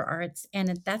Hidden River Arts,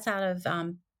 and that's out of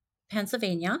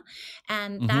Pennsylvania,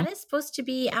 and that is supposed to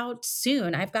be out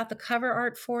soon. I've got the cover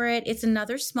art for it. It's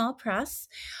another small press.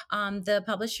 The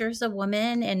publisher is a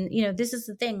woman, and this is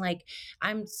the thing.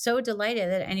 I'm so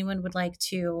delighted that anyone would like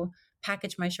to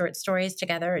package my short stories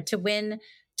together to win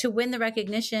the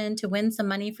recognition, to win some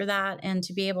money for that, and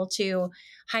to be able to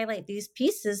highlight these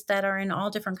pieces that are in all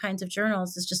different kinds of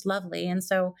journals is just lovely. And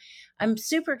so I'm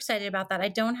super excited about that. I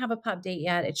don't have a pub date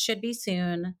yet. It should be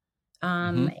soon.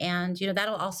 And,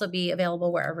 that'll also be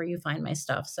available wherever you find my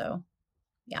stuff. So,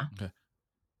 yeah. Okay.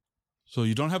 So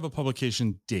you don't have a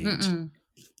publication date,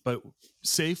 but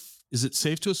is it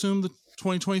safe to assume the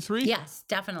 2023? Yes,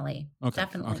 definitely. Okay.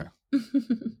 Definitely. Okay.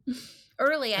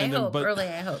 Early, I hope.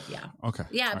 Yeah. Okay.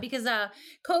 Yeah, right. because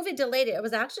COVID delayed it. It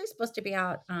was actually supposed to be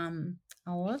out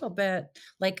a little bit,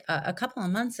 like a couple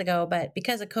of months ago, but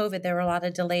because of COVID, there were a lot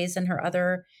of delays in her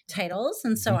other titles.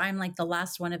 And so Mhm. I'm like the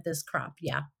last one of this crop.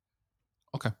 Yeah.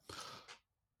 Okay.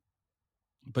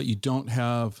 But you don't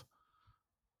have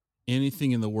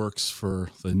anything in the works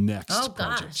for the next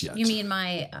project Gosh, yet. you mean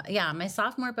my my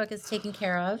sophomore book is taken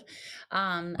care of.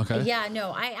 Okay. Yeah,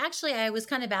 no, I was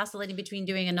kind of vacillating between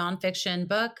doing a nonfiction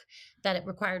book that it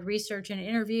required research and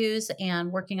interviews,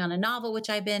 and working on a novel which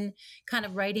I've been kind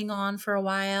of writing on for a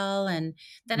while, and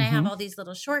then I have Mm-hmm. all these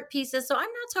little short pieces, so I'm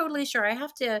not totally sure. I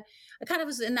kind of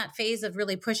was in that phase of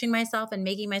really pushing myself and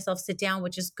making myself sit down,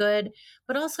 which is good,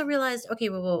 but also realized, okay,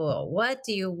 whoa, what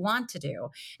do you want to do?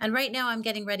 And right now I'm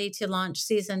getting ready to launch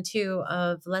season 2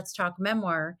 of Let's Talk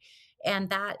Memoir.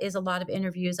 And that is a lot of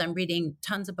interviews. I'm reading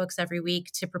tons of books every week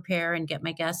to prepare and get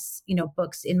my guests,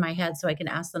 books in my head so I can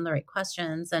ask them the right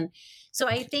questions. And so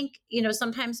I think,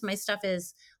 sometimes my stuff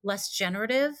is less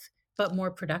generative, but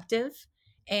more productive.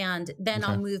 And then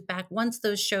I'll Okay. move back once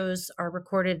those shows are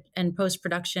recorded and post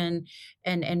production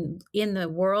and in the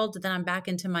world, then I'm back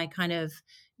into my kind of,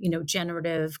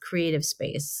 generative creative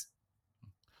space.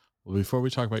 Well, before we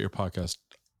talk about your podcast,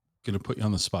 I'm going to put you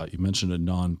on the spot. You mentioned a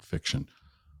nonfiction.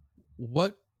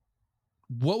 What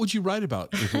would you write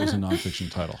about if it was a nonfiction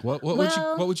title? What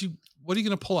are you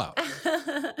going to pull out?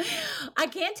 I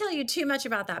can't tell you too much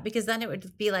about that because then it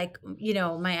would be like,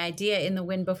 my idea in the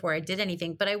wind before I did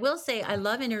anything. But I will say I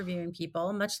love interviewing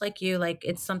people, much like you. Like,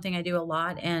 it's something I do a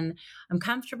lot and I'm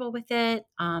comfortable with it.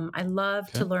 I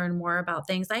love to learn more about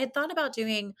things. I had thought about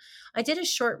I did a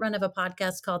short run of a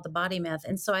podcast called The Body Myth.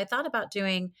 And so I thought about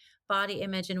doing body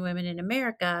image in women in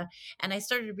America. And I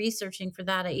started researching for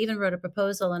that. I even wrote a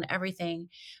proposal and everything.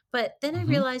 But then I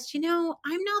realized, I'm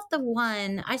not the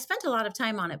one. I spent a lot of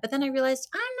time on it, but then I realized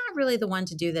I'm not really the one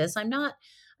to do this. I'm not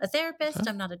a therapist. Okay.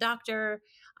 I'm not a doctor.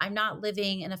 I'm not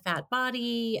living in a fat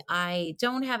body. I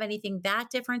don't have anything that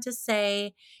different to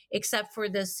say, except for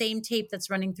the same tape that's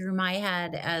running through my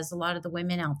head as a lot of the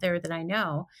women out there that I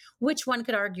know, which one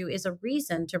could argue is a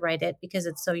reason to write it because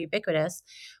it's so ubiquitous.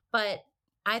 But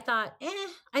I thought,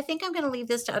 I think I'm going to leave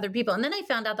this to other people. And then I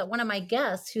found out that one of my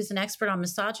guests, who's an expert on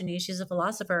misogyny, she's a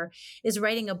philosopher, is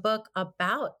writing a book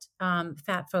about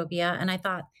fat phobia. And I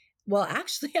thought, well,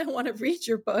 actually, I want to read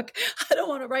your book. I don't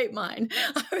want to write mine.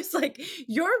 I was like,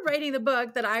 you're writing the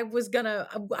book that I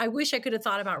wish I could have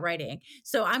thought about writing.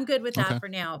 So I'm good with that for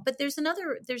now. But there's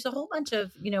a whole bunch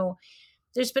of,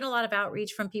 there's been a lot of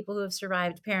outreach from people who have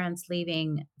survived parents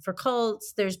leaving for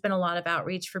cults. There's been a lot of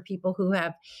outreach for people who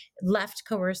have left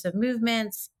coercive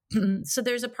movements. So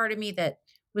there's a part of me that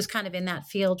was kind of in that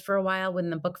field for a while when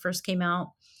the book first came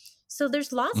out. So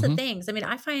there's lots of things. I mean,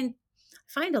 I find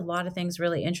a lot of things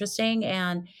really interesting.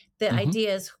 And the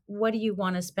idea is, what do you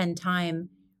want to spend time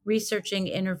researching,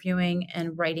 interviewing,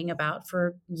 and writing about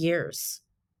for years?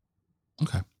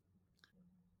 Okay.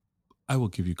 I will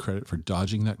give you credit for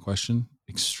dodging that question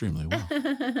extremely well. I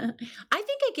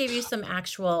think I gave you some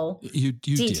actual you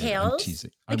details.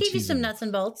 Did. I gave you some nuts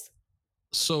and bolts.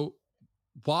 So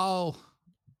while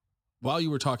you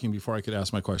were talking before I could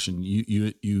ask my question,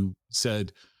 you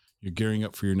said you're gearing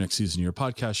up for your next season of your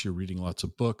podcast. You're reading lots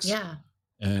of books. Yeah.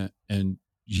 And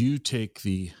you take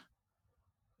the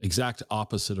exact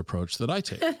opposite approach that I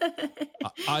take.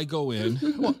 I go in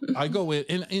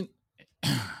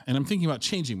and I'm thinking about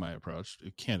changing my approach,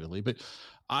 candidly, but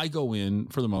I go in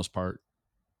for the most part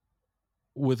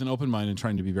with an open mind and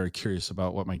trying to be very curious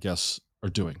about what my guests are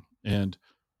doing. And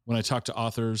when I talk to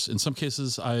authors, in some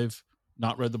cases I've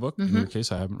not read the book. In your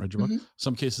case, I haven't read your book.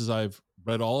 Some cases I've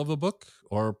read all of a book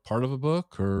or part of a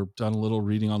book or done a little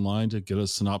reading online to get a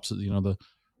synopsis, the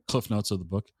cliff notes of the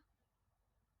book.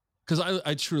 Because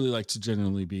I truly like to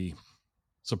genuinely be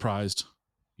surprised,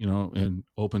 and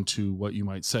open to what you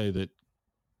might say that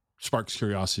sparks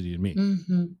curiosity in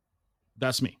me.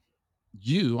 That's me.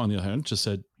 You, on the other hand, just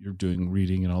said you're doing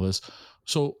reading and all this.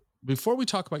 So before we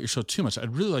talk about your show too much,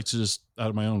 I'd really like to just, out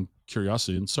of my own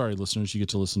curiosity, and sorry, listeners, you get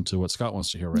to listen to what Scott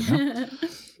wants to hear right now.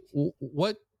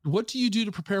 What do you do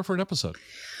to prepare for an episode?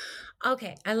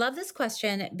 Okay. I love this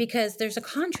question because there's a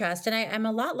contrast, and I'm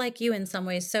a lot like you in some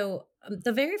ways. So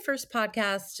the very first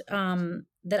podcast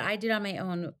that I did on my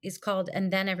own is called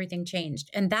And Then Everything Changed.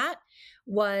 And that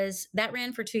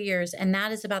ran for 2 years. And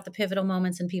that is about the pivotal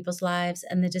moments in people's lives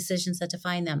and the decisions that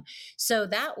define them. So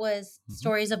that was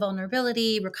stories of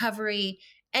vulnerability, recovery,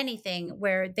 anything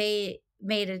where they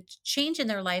made a change in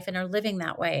their life and are living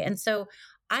that way. And so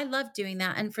I love doing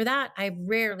that. And for that, I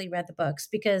rarely read the books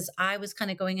because I was kind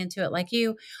of going into it like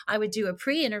you. I would do a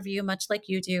pre-interview, much like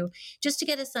you do, just to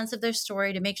get a sense of their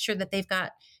story, to make sure that they've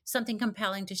got something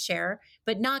compelling to share,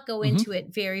 but not go Mm-hmm. into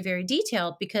it very, very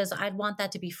detailed, because I'd want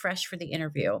that to be fresh for the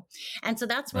interview. And so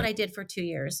that's what Right. I did for 2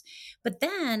 years. But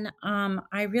then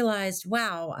I realized,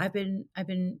 wow, I've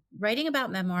been writing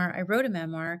about memoir. I wrote a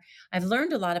memoir. I've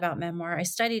learned a lot about memoir. I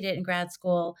studied it in grad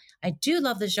school. I do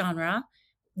love the genre.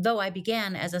 Though I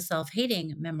began as a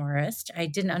self-hating memoirist, I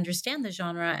didn't understand the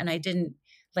genre, and I didn't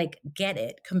like get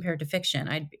it compared to fiction.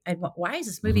 I'd why is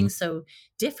this moving Mm-hmm. so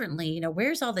differently?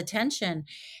 Where's all the tension?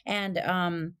 And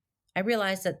I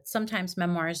realized that sometimes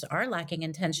memoirs are lacking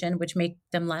in tension, which make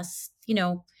them less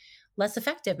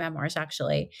effective memoirs.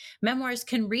 Actually, memoirs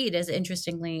can read as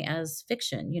interestingly as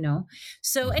fiction.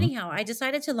 So Mm-hmm. anyhow, I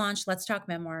decided to launch Let's Talk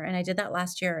Memoir, and I did that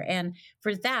last year. And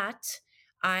for that,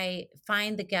 I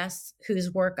find the guests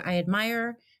whose work I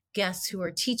admire, guests who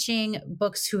are teaching,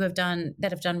 books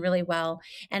that have done really well.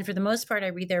 And for the most part, I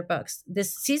read their books.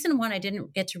 This season 1, I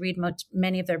didn't get to read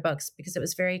many of their books because it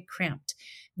was very cramped.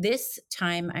 This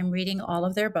time I'm reading all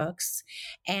of their books,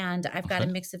 and I've got a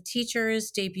Okay. mix of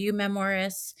teachers, debut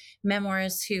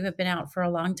memoirists who have been out for a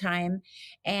long time.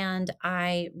 And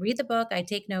I read the book, I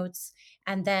take notes,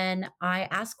 and then I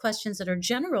ask questions that are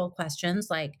general questions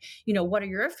like, what are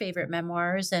your favorite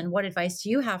memoirs and what advice do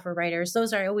you have for writers?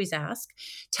 Those I always ask.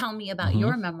 Tell me about Mm-hmm.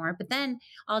 your memoir. But then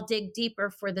I'll dig deeper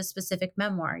for the specific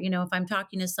memoir. If I'm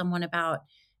talking to someone about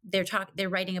they're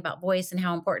writing about voice and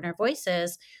how important our voice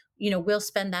is, we'll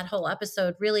spend that whole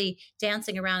episode really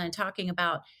dancing around and talking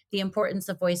about the importance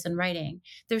of voice in writing.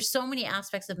 There's so many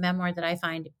aspects of memoir that I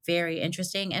find very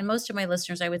interesting. And most of my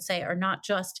listeners, I would say, are not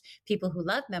just people who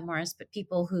love memoirs, but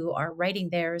people who are writing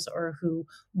theirs or who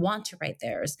want to write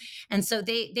theirs. And so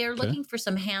they're Okay. looking for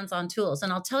some hands-on tools.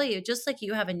 And I'll tell you, just like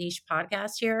you have a niche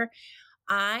podcast here,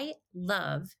 I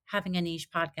love having a niche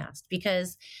podcast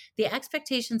because the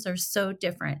expectations are so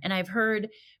different. And I've heard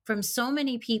from so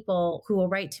many people who will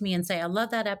write to me and say, I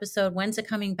love that episode. When's it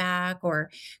coming back?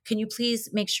 Or can you please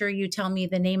make sure you tell me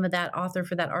the name of that author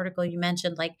for that article you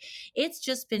mentioned? Like, it's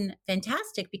just been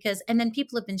fantastic and then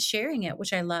people have been sharing it,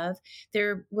 which I love.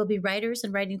 There will be writers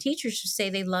and writing teachers who say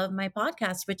they love my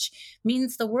podcast, which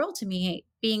means the world to me,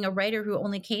 being a writer who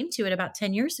only came to it about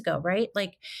 10 years ago, right?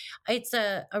 Like, it's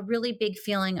a really big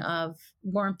feeling of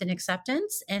warmth and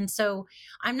acceptance. And so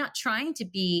I'm not trying to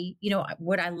be,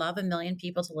 would I love 1 million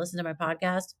people to listen to my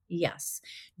podcast? Yes.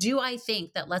 Do I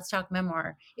think that Let's Talk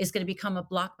Memoir is going to become a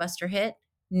blockbuster hit?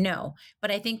 No.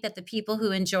 But I think that the people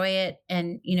who enjoy it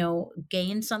and,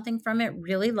 gain something from it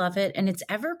really love it. And it's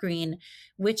evergreen,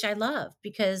 which I love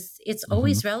because it's Mm-hmm.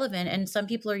 always relevant. And some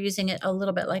people are using it a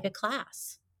little bit like a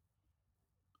class.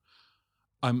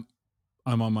 I'm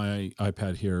on my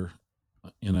iPad here,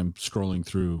 and I'm scrolling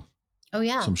through Oh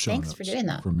yeah. some show Thanks notes for doing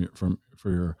that. for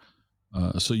your.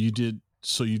 So you did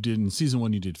in season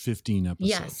 1. You did 15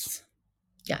 episodes.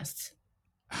 Yes.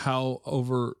 How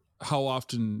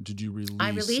often did you release? I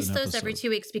release an those every episode? 2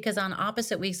 weeks because on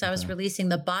opposite weeks I was Okay. releasing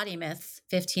the Body Myth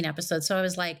 15 episodes. So I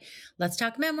was like, Let's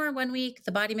Talk Memoir 1 week,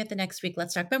 the Body Myth the next week,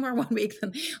 Let's Talk Memoir 1 week,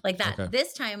 like that. Okay.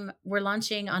 This time we're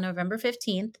launching on November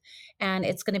 15th, and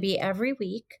it's going to be every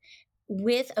week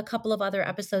with a couple of other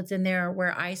episodes in there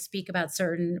where I speak about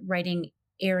certain writing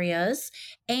areas.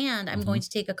 And I'm Mhm. going to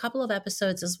take a couple of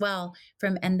episodes as well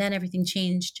from And Then Everything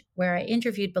Changed, where I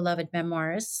interviewed beloved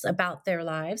memoirists about their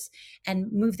lives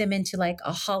and move them into like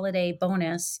a holiday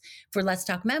bonus for Let's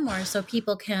Talk Memoir, so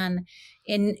people can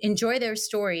enjoy their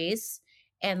stories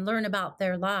and learn about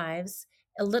their lives,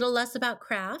 a little less about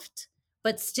craft,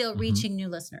 but still Mhm. reaching new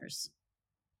listeners.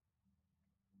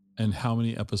 And how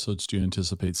many episodes do you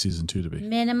anticipate season 2 to be?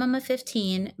 Minimum of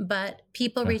 15, but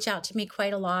people Okay. reach out to me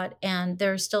quite a lot. And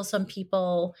there are still some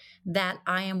people that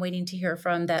I am waiting to hear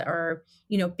from that are,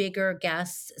 bigger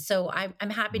guests. So I'm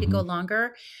happy to go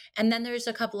longer. And then there's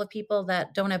a couple of people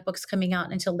that don't have books coming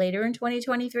out until later in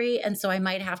 2023. And so I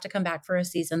might have to come back for a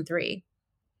season 3.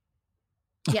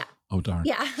 Yeah. Oh, darn.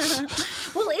 Yeah.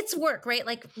 Well, it's work, right?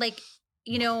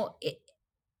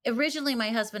 Originally my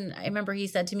husband, I remember he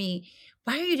said to me,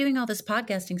 why are you doing all this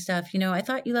podcasting stuff? I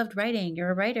thought you loved writing.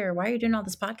 You're a writer. Why are you doing all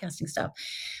this podcasting stuff?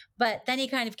 But then he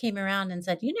kind of came around and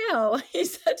said, he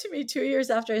said to me 2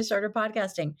 years after I started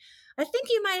podcasting, I think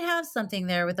you might have something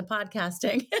there with the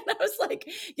podcasting. And I was like,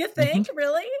 you think,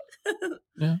 really?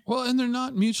 Yeah. Well, and they're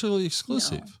not mutually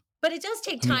exclusive. No. But it does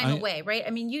take time away, right? I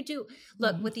mean, you do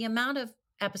look with the amount of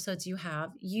episodes you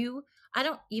have,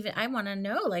 I want to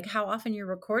know like how often you're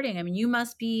recording. I mean, you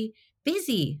must be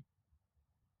busy.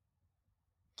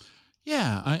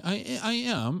 Yeah, I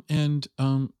am. And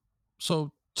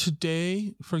so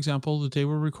today, for example, the day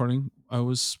we're recording, I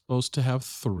was supposed to have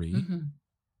 3. Mm-hmm.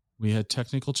 We had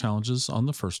technical challenges on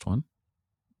the first one.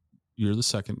 You're the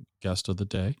second guest of the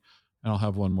day, and I'll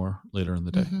have one more later in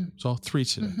the day. Mm-hmm. So 3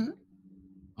 today.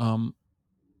 Mm-hmm.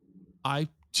 I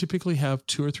typically have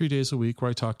 2 or 3 days a week where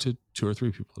I talk to 2 or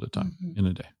 3 people at a time in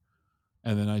a day.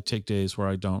 And then I take days where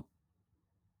I don't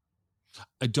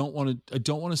want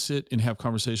to sit and have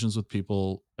conversations with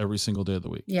people every single day of the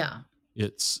week. Yeah.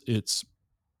 It's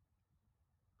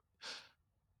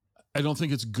I don't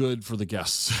think it's good for the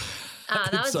guests.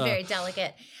 That was very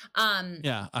delicate.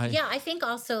 I think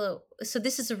also, so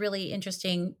this is a really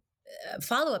interesting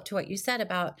follow-up to what you said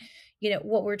about,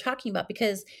 what we're talking about,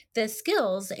 because the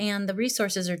skills and the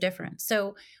resources are different.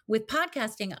 So with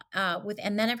podcasting,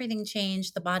 and then everything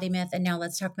changed, the body myth, and now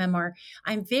let's talk memoir.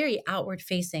 I'm very outward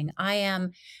facing. I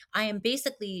am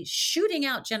basically shooting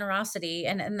out generosity,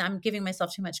 and I'm giving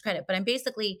myself too much credit, but I'm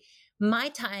basically, my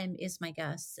time is my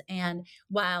guests. And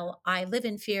while I live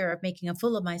in fear of making a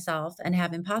fool of myself and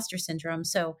have imposter syndrome,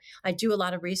 so I do a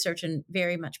lot of research and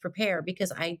very much prepare,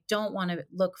 because I don't want to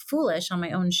look foolish on my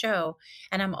own show.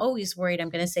 And I'm always worried I'm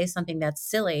going to say something that's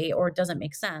silly or doesn't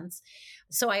make sense.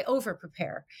 So I over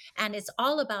prepare, and it's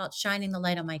all about shining the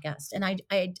light on my guest. And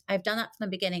I've done that from the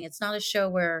beginning. It's not a show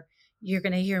where you're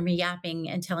going to hear me yapping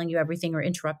and telling you everything or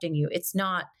interrupting you. It's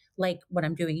not like what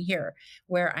I'm doing here,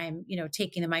 where I'm,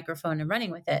 taking the microphone and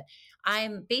running with it.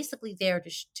 I'm basically there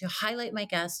to highlight my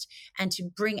guest and to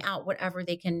bring out whatever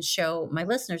they can show my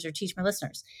listeners or teach my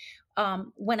listeners.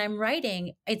 When I'm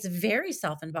writing, it's very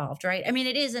self-involved, right? I mean,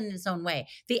 it is in its own way.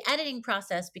 The editing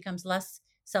process becomes less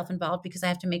self-involved because I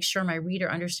have to make sure my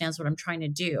reader understands what I'm trying to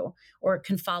do or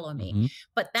can follow me. Mm-hmm.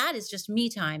 But that is just me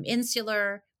time,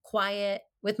 insular, quiet,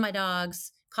 with my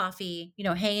dogs, coffee,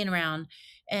 hanging around,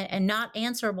 and not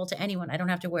answerable to anyone. I don't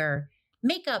have to wear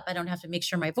makeup. I don't have to make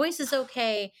sure my voice is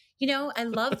okay. I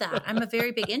love that. I'm a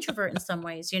very big introvert in some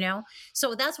ways,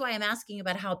 So that's why I'm asking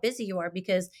about how busy you are,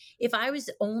 because if I was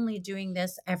only doing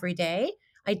this every day,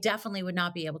 I definitely would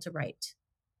not be able to write.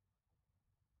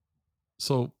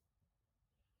 So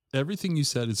everything you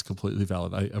said is completely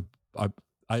valid.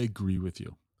 I agree with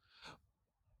you.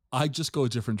 I just go a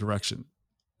different direction.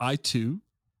 I too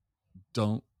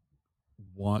don't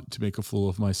want to make a fool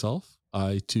of myself.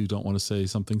 I too don't want to say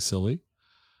something silly.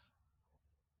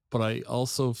 But I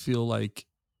also feel like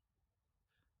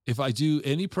if I do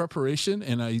any preparation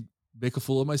and I make a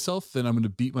fool of myself, then I'm going to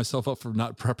beat myself up for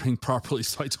not prepping properly,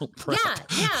 so I don't prep.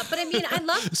 Yeah. But I mean, I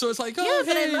love. So it's like,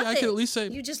 I can at least say.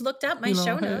 You just looked up my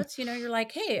show notes. You're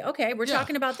like, hey, okay, we're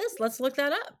talking about this. Let's look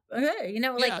that up. Okay,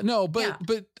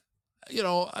 but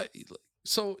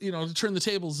so to turn the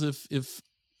tables,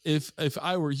 if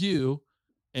I were you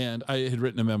and I had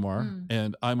written a memoir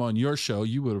and I'm on your show,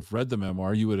 you would have read the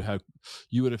memoir. You would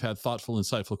have had thoughtful,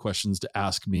 insightful questions to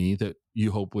ask me that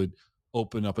you hope would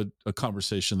open up a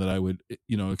conversation that I would,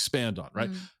 expand on. Right.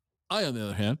 I, on the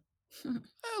other hand,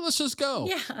 let's just go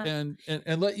and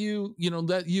let you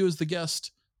as the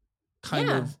guest kind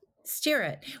of steer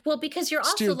it. Well, because you're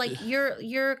also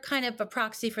you're kind of a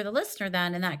proxy for the listener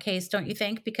then in that case, don't you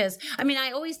think? Because I mean,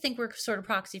 I always think we're sort of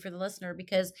proxy for the listener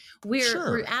because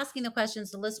we're asking the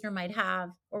questions the listener might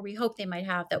have, or we hope they might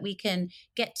have, that we can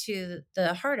get to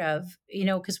the heart of,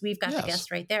 because we've got the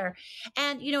guest right there.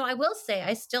 And, I will say,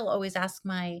 I still always ask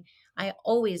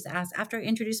after I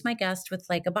introduce my guest with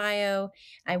like a bio,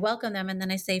 I welcome them. And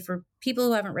then I say, for people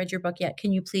who haven't read your book yet,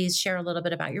 can you please share a little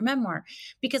bit about your memoir?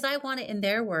 Because I want it in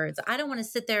their words. I don't want to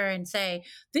sit there and say,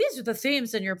 these are the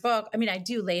themes in your book. I mean, I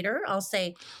do later. I'll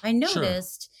say, I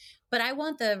noticed, but I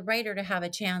want the writer to have a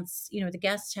chance, the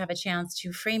guest to have a chance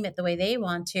to frame it the way they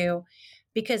want to,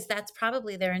 because that's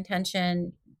probably their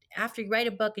intention. After you write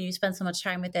a book and you spend so much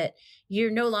time with it, you're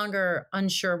no longer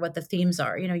unsure what the themes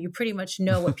are. You pretty much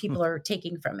know what people are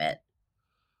taking from it.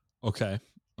 Okay.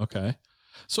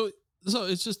 So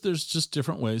it's just, there's just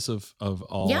different ways of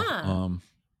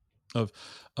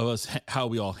us, how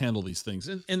we all handle these things.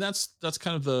 And that's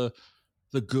kind of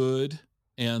the good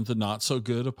and the not so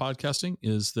good of podcasting,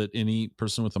 is that any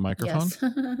person with a microphone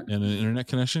and an internet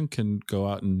connection can go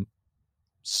out and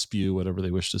spew whatever they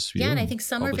wish to spew. Yeah, and I think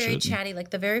some are very chatty. Like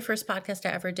the very first podcast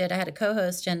I ever did, I had a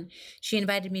co-host and she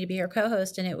invited me to be her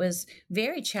co-host, and it was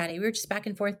very chatty. We were just back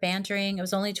and forth bantering. It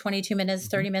was only 22 minutes,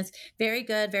 30 minutes. Very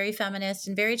good, very feminist,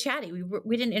 and very chatty.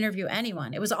 We didn't interview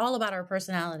anyone. It was all about our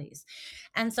personalities.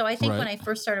 And so I think when I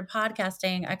first started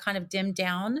podcasting, I kind of dimmed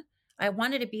down. I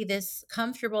wanted to be this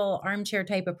comfortable armchair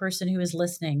type of person who is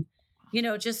listening.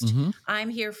 I'm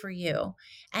here for you.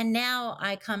 And now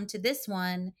I come to this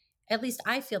one, at least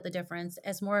I feel the difference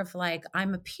as more of like,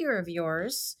 I'm a peer of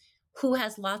yours who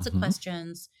has lots of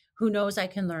questions, who knows, I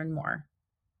can learn more.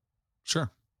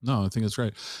 Sure. No, I think it's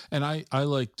great. And I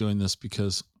like doing this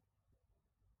because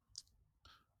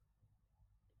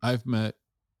I've met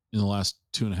in the last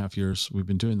 2.5 years, we've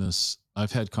been doing this.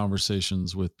 I've had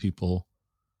conversations with people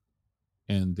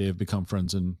and they have become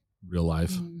friends in real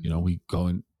life. Mm. You know, we go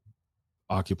and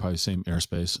occupy same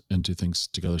airspace and do things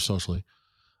together socially.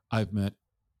 I've met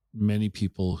many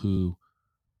people who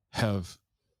have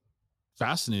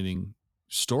fascinating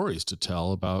stories to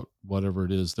tell about whatever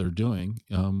it is they're doing.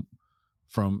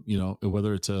 From, you know,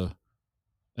 whether it's an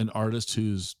artist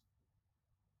who's,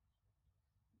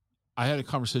 I had a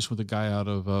conversation with a guy out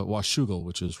of Washougal,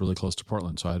 which is really close to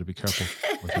Portland, so I had to be careful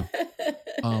with him.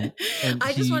 And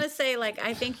I just want to say, like,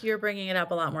 I think you're bringing it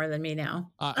up a lot more than me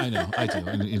now. I know, I do.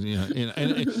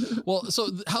 And well, so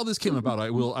how this came about,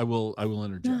 I will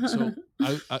interject. So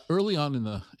I early on in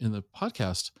the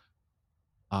podcast,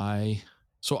 I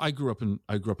grew up in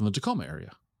the Tacoma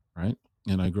area, right?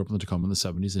 And I grew up in the Tacoma in the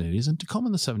 70s and 80s. And Tacoma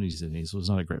in the 70s and 80s was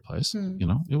not a great place. You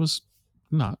know, it was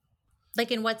not. Like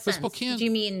in what sense? Spokane, do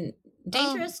you mean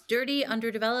dangerous, dirty,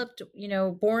 underdeveloped, you know,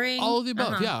 boring? All of the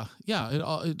above. Yeah.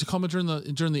 Tacoma during the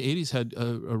 80s had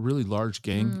a really large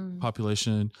gang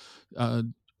population.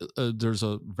 There's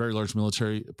a very large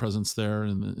military presence there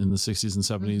in the 60s and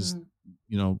 70s.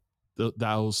 You know,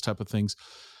 those type of things.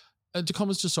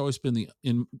 Tacoma's just always been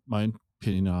in my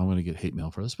opinion, now I'm going to get hate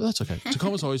mail for this, but that's okay.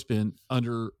 Tacoma's always been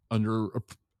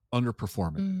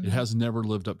underperforming. It has never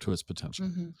lived up to its potential.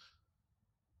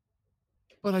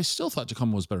 But I still thought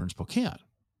Tacoma was better than Spokane.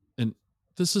 And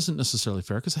this isn't necessarily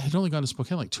fair because I had only gone to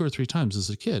Spokane like 2 or 3 times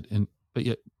as a kid. But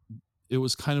yet it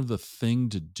was kind of the thing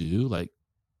to do. Like,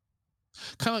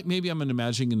 kind of like maybe I'm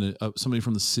imagining somebody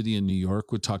from the city in New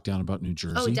York would talk down about New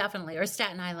Jersey. Oh, definitely. Or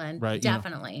Staten Island. Right.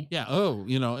 Definitely. Yeah. Oh,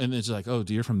 you know, and it's like, oh,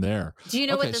 you're from there. Do you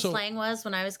know what the slang was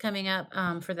when I was coming up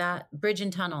for that? Bridge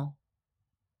and tunnel.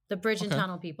 The bridge and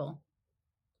tunnel people.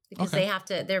 Because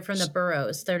they're from the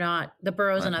boroughs. They're not the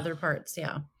boroughs in other parts.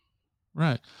 Yeah.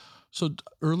 Right. So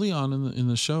early on in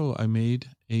the show, I made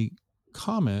a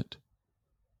comment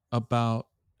about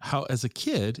how, as a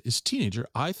kid, as a teenager,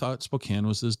 I thought Spokane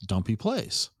was this dumpy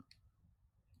place.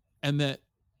 And that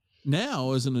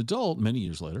now, as an adult, many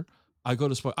years later, I go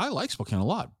to Spokane. I like Spokane a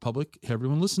lot.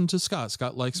 Everyone listen to Scott.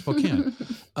 Scott likes Spokane.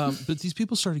 But these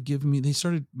people they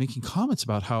started making comments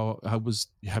about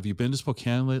have you been to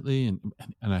Spokane lately? And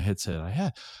I had said I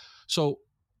had. So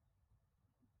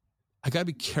I got to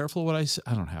be careful what I say.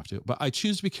 I don't have to, but I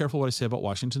choose to be careful what I say about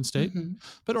Washington State.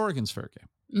 But Oregon's fair game.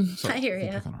 So I hear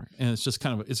you. And it's just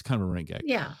kind of a rain gag.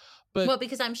 Yeah. But well,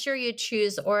 because I'm sure you'd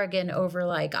choose Oregon over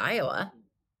like Iowa.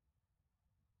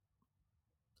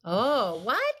 Oh,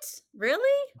 what?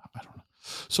 Really? I don't know.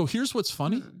 So here's what's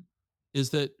funny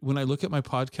is that when I look at my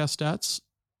podcast stats,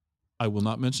 I will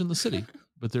not mention the city,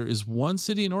 but there is one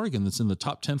city in Oregon that's in the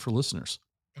top 10 for listeners.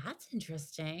 That's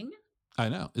interesting. I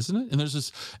know, isn't it?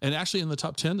 And actually in the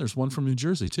top 10, there's one from New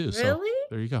Jersey too. Really? So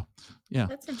there you go. Yeah.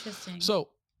 That's interesting. So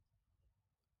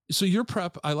your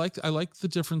prep, I like the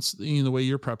difference in the way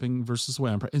you're prepping versus the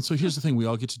way I'm prepping. And so here's the thing. We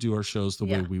all get to do our shows the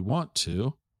way we want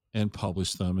to and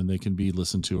publish them, and they can be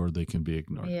listened to or they can be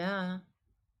ignored. Yeah.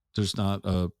 There's not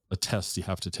a test you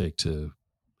have to take to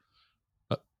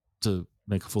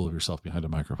make a fool of yourself behind a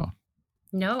microphone.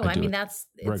 No, I mean, it's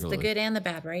regularly. the good and the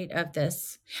bad, right, of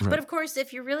this. Right. But of course,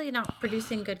 if you're really not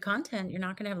producing good content, you're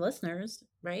not going to have listeners,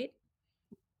 right?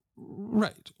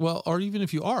 Right. Well, or even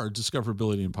if you are,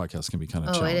 discoverability in podcasts can be kind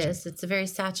of challenging. It is. It's a very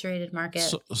saturated market.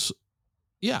 So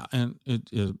yeah, and it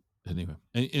anyway,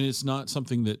 and it's not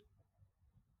something that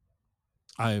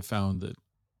I have found that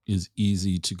is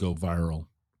easy to go viral.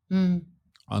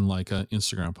 Unlike an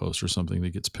Instagram post or something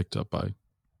that gets picked up by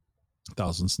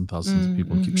thousands and thousands of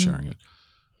people who keep sharing it.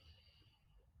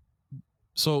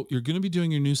 So you're going to be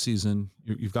doing your new season.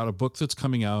 You've got a book that's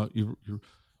coming out. You're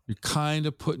kind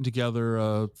of putting together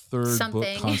a third book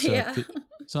concept.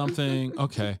 Something.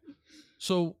 Okay.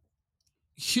 So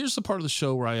here's the part of the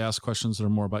show where I ask questions that are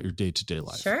more about your day-to-day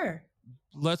life. Sure.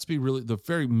 Let's be really, the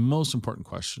very most important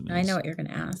question is, I know what you're going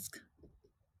to ask.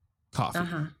 Coffee.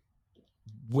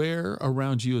 Where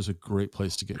around you is a great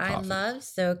place to get coffee? I love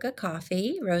Zoka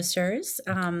Coffee Roasters.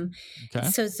 Okay.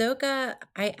 So Zoka,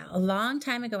 a long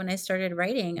time ago when I started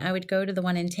writing, I would go to the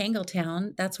one in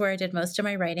Tangletown. That's where I did most of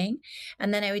my writing.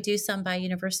 And then I would do some by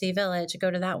University Village,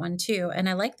 go to that one too. And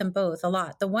I like them both a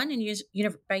lot. The one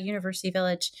by University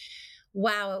Village,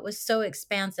 wow, it was so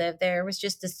expansive. There was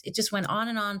just this, it just went on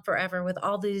and on forever with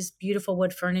all these beautiful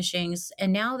wood furnishings.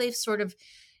 And now they've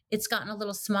it's gotten a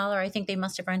little smaller. I think they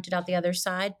must have rented out the other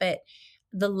side, but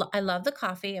I love the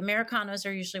coffee. Americanos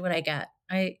are usually what I get.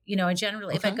 I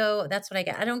generally, if I go, that's what I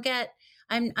get.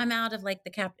 I'm out of like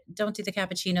don't do the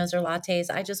cappuccinos or lattes.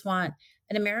 I just want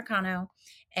an Americano,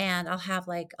 and I'll have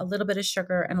like a little bit of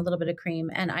sugar and a little bit of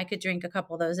cream, and I could drink a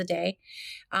couple of those a day.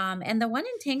 And the one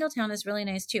in Tangletown is really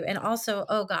nice too. And also,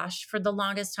 oh gosh, for the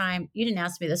longest time, you didn't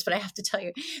ask me this, but I have to tell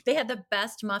you, they had the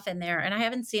best muffin there, and I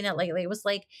haven't seen it lately. It was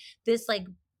like this like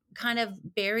kind of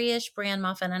berryish bran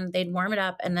muffin, and they'd warm it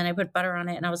up, and then I put butter on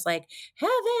it, and I was like, heaven.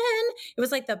 It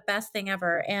was like the best thing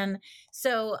ever. And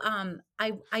so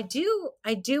I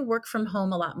do work from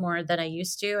home a lot more than I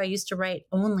used to. I used to write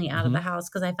only out of the house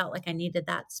because I felt like I needed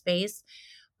that space.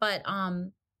 But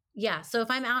yeah, so if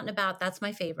I'm out and about, that's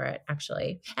my favorite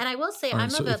actually. And I will say,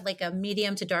 I'm a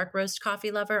medium to dark roast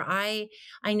coffee lover. I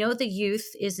know the youth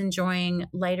is enjoying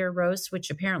lighter roasts, which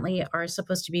apparently are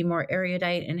supposed to be more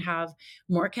erudite and have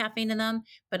more caffeine in them.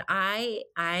 But I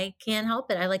can't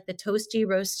help it. I like the toasty,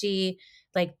 roasty,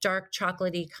 like dark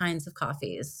chocolatey kinds of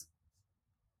coffees.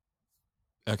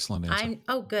 Excellent answer.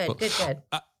 Good.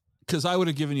 Because I would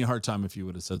have given you a hard time if you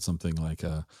would have said something like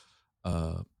a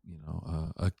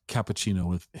cappuccino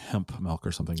with hemp milk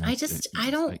or something. I just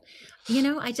don't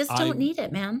need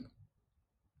it, man.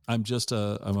 I'm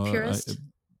a purist.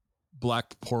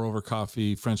 Black pour over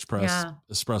coffee, French press,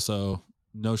 espresso,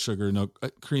 no sugar, no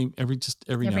cream. Every now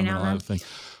and then I'll have a thing.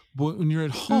 But when you're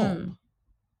at home,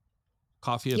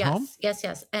 coffee at home?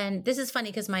 Yes. And this is funny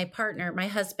because my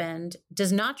husband,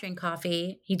 does not drink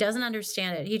coffee. He doesn't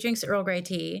understand it. He drinks Earl Grey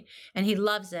tea and he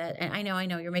loves it. And I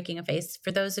know you're making a face.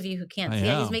 For those of you who can't see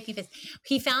it, he's making a face.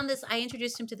 He found this, I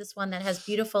introduced him to this one that has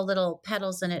beautiful little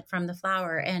petals in it from the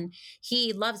flower, and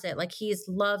he loves it. Like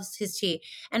loves his tea.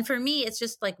 And for me, it's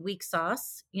just like weak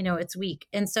sauce, it's weak.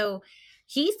 And so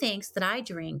he thinks that I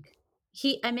drink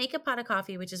I make a pot of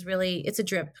coffee, which is it's a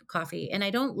drip coffee, and I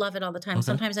don't love it all the time. Okay.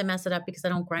 Sometimes I mess it up because I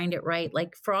don't grind it right.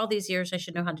 Like for all these years, I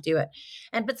should know how to do it.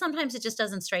 But sometimes it just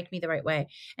doesn't strike me the right way.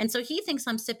 And so he thinks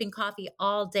I'm sipping coffee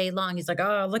all day long. He's like,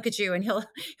 oh, look at you. And he'll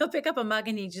pick up a mug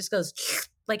and he just goes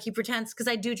like he pretends, because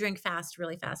I do drink fast,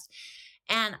 really fast.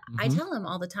 And I tell him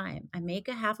all the time, I make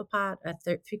a half a pot,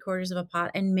 three quarters of a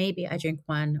pot, and maybe I drink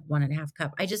 1.5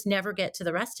 cup. I just never get to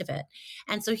the rest of it.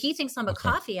 And so he thinks I'm a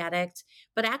coffee addict,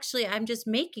 but actually I'm just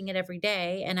making it every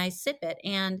day and I sip it.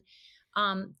 And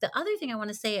the other thing I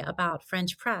want to say about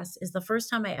French press is the first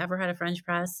time I ever had a French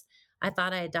press, I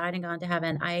thought I had died and gone to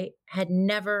heaven. I had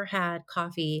never had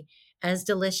coffee as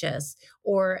delicious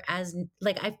or as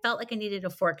like, I felt like I needed a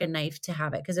fork and knife to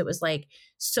have it because it was like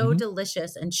so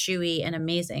delicious and chewy and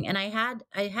amazing. And I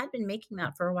had been making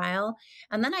that for a while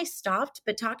and then I stopped,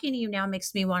 but talking to you now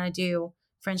makes me want to do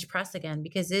French press again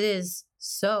because it is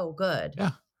so good.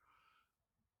 Yeah.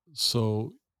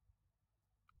 So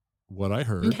what I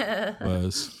heard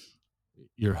was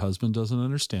your husband doesn't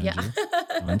understand you.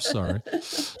 I'm sorry.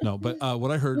 No, but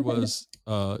what I heard was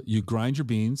you grind your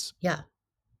beans. Yeah.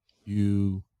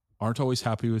 You aren't always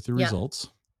happy with the results.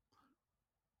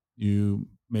 You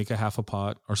make a half a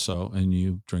pot or so and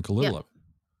you drink a little of it.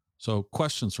 So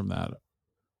questions from that.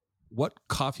 What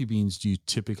coffee beans do you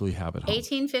typically have at home?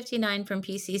 1859 from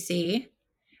PCC.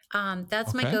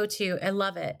 That's my go-to. I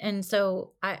love it. And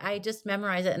so I just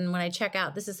memorize it. And when I check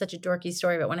out, this is such a dorky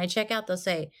story, but when I check out, they'll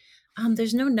say,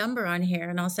 there's no number on here.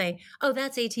 And I'll say, oh,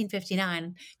 that's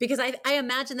 1859. Because I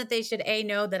imagine that they should A,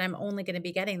 know that I'm only going to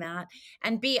be getting that.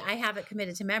 And B, I have it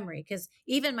committed to memory. Because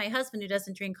even my husband who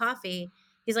doesn't drink coffee,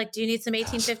 he's like, do you need some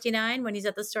 1859 when he's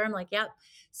at the store? I'm like, yep.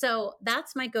 So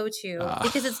that's my go-to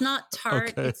because it's not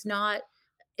tart. Okay. It's not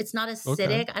acidic.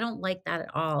 Okay. I don't like that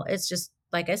at all. It's just,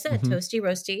 like I said, toasty,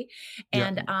 roasty.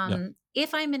 And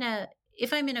if I'm in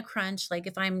a crunch, like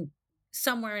if I'm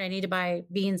somewhere and I need to buy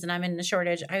beans and I'm in a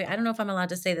shortage, I don't know if I'm allowed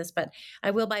to say this, but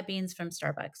I will buy beans from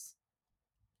Starbucks.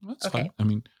 That's fine.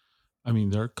 I mean,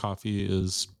 their coffee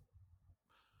is,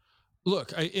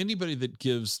 look, anybody that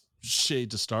gives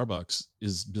shade to Starbucks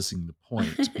is missing the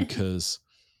point because,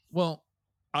 well,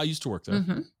 I used to work there.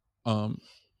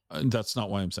 And that's not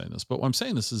why I'm saying this, but why I'm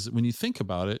saying this is when you think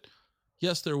about it,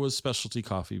 yes, there was specialty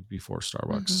coffee before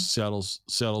Starbucks. Seattle's,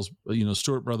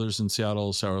 Stewart Brothers in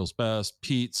Seattle's Best,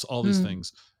 Pete's, all these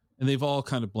things. And they've all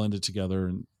kind of blended together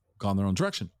and gone their own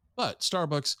direction. But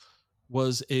Starbucks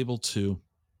was able to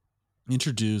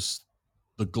introduce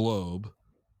the globe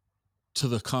to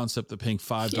the concept that paying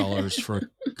 $5 for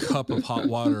a cup of hot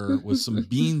water with some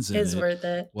beans in it worth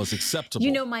it was acceptable.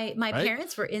 My right?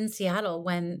 Parents were in Seattle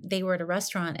when they were at a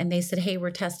restaurant and they said, hey, we're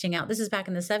testing out, this is back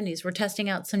in the 70s, we're testing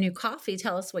out some new coffee.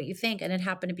 Tell us what you think. And it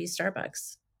happened to be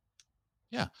Starbucks.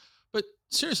 Yeah. But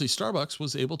seriously, Starbucks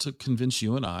was able to convince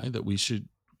you and I that we should,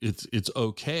 it's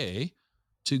okay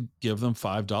to give them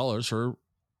 $5 for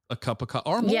a cup of coffee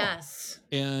or more. Yes.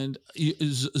 And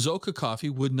Zoka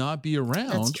Coffee would not be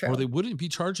around, or they wouldn't be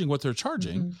charging what they're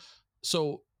charging. Mm-hmm.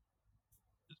 So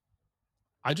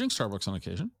I drink Starbucks on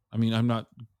occasion. I mean,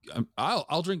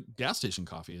 I'll drink gas station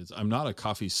coffee. I'm not a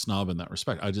coffee snob in that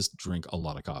respect. I just drink a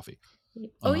lot of coffee.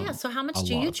 Oh yeah. So how much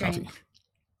do you drink?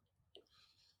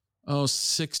 Oh,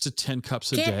 6 to 10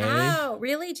 cups a day. Get out.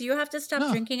 Really? Do you have to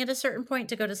stop drinking at a certain point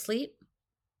to go to sleep?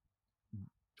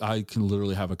 I can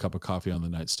literally have a cup of coffee on the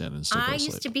nightstand and still go to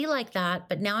sleep. I used to be like that,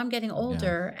 but now I'm getting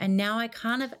older, and now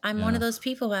I'm one of those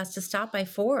people who has to stop by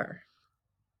 4.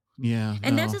 Yeah.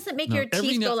 And that doesn't make your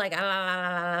teeth go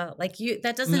like you.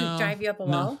 That doesn't drive you up a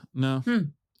wall. No.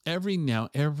 Every now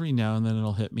and then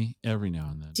it'll hit me. Every now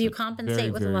and then. Do you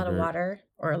compensate with a lot of water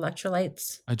or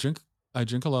electrolytes? I drink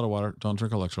a lot of water. Don't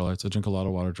drink electrolytes. I drink a lot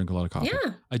of water. Drink a lot of coffee.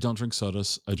 Yeah. I don't drink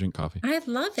sodas. I drink coffee. I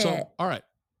love it. So, all right.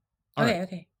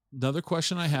 Okay. Another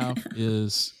question I have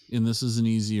is, and this is an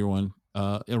easier one,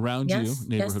 around you,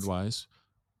 neighborhood wise,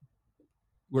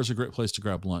 where's a great place to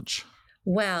grab lunch?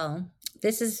 Well,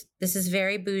 this is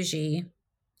very bougie.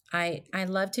 I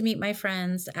love to meet my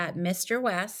friends at Mr.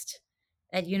 West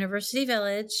at University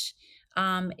Village.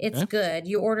 It's good.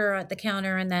 You order at the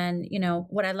counter, and then,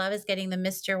 what I love is getting the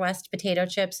Mr. West potato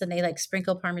chips, and they like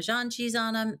sprinkle Parmesan cheese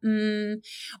on them.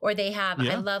 Or they have,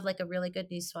 I love like a really good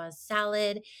niçoise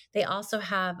salad. They also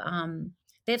have,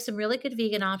 they have some really good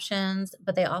vegan options,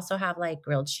 but they also have like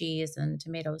grilled cheese and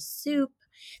tomato soup.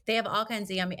 They have all kinds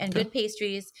of yummy and good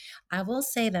pastries. I will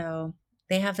say though,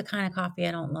 they have the kind of coffee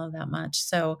I don't love that much.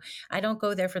 So I don't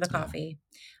go there for the coffee.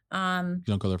 You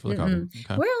don't go there for the coffee.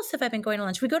 Okay. Where else have I been going to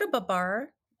lunch? We go to Babar,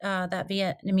 that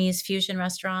Vietnamese fusion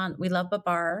restaurant. We love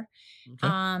Babar.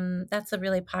 Okay. That's a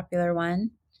really popular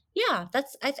one. Yeah,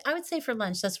 I would say for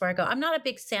lunch, that's where I go. I'm not a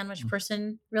big sandwich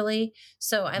person, really.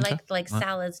 So I like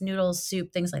salads, noodles,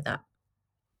 soup, things like that.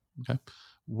 Okay.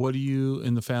 What do you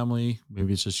in the family?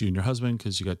 Maybe it's just you and your husband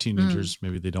because you got teenagers.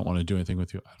 Maybe they don't want to do anything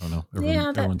with you. I don't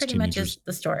know. That pretty much is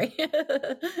the story.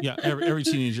 Yeah, every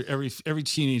teenager, every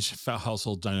teenage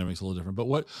household dynamic is a little different. But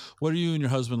what do you and your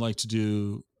husband like to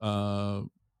do when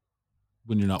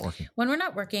you're not working? When we're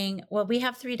not working, well, we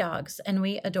have 3 dogs and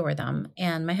we adore them.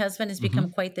 And my husband has become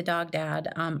quite the dog dad.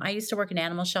 I used to work in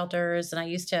animal shelters, and I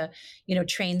used to,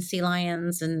 train sea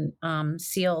lions and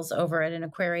seals over at an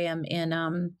aquarium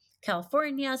in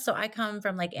California. So I come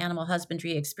from like animal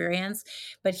husbandry experience,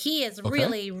 but he has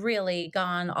really, really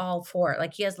gone all for it.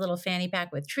 Like he has a little fanny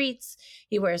pack with treats.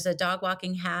 He wears a dog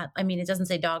walking hat. I mean, it doesn't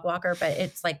say dog walker, but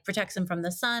it's like protects him from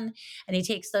the sun. And he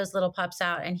takes those little pups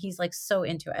out, and he's like so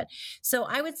into it. So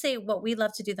I would say what we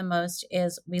love to do the most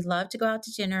is we love to go out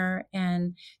to dinner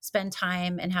and spend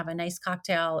time and have a nice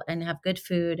cocktail and have good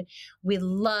food. We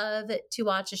love to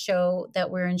watch a show that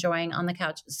we're enjoying on the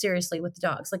couch, seriously, with the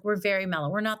dogs. Like we're very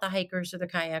mellow. We're not the hikers or the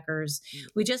kayakers.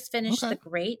 We just finished The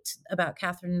Great, about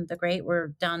Catherine the Great. We're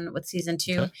done with season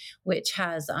 2, which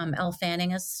has Elle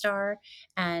Fanning as a star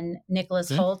and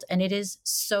Nicholas Hoult, and it is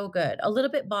so good. A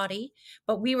little bit bawdy,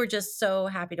 but we were just so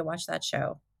happy to watch that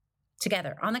show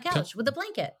together on the couch with a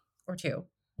blanket or 2.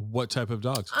 What type of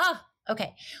dogs?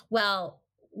 Okay. Well,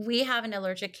 we have an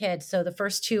allergic kid. So the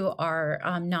first 2 are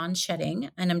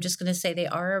non-shedding. And I'm just going to say they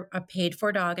are a paid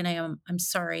for dog. And I'm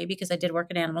sorry because I did work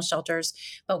in animal shelters,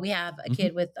 but we have a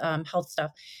kid with health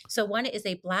stuff. So one is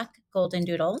a black golden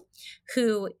doodle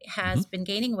who has been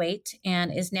gaining weight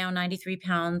and is now 93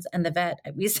 pounds. And the vet,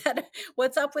 we said,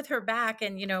 what's up with her back?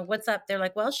 And what's up? They're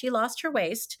like, well, she lost her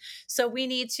waist. So we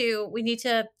need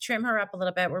to trim her up a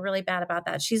little bit. We're really bad about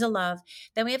that. She's a love.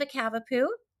 Then we have a Cavapoo,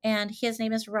 and his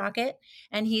name is Rocket,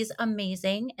 and he's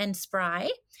amazing and spry.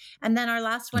 And then our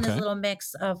last one is a little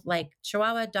mix of like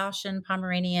Chihuahua, Dachshund,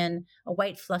 Pomeranian, a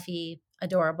white, fluffy,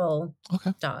 adorable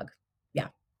dog. Yeah.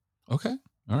 Okay.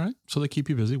 All right. So they keep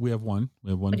you busy. We have one.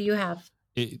 What do you have?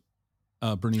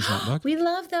 Bernese Mountain Dog. We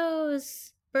love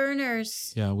those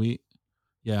burners.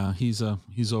 Yeah. He's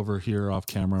over here off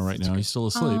camera right now. He's still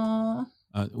asleep.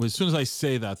 As soon as I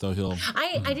say that, though, he'll.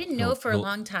 I didn't know for a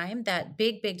long time that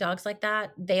big dogs like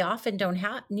that, they often don't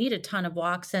need a ton of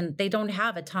walks, and they don't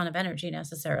have a ton of energy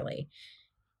necessarily.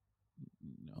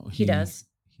 No, he does.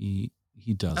 He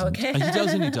doesn't. Okay. He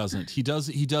does and he doesn't. He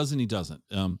does and he doesn't.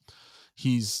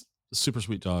 He's a super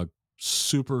sweet dog,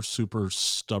 super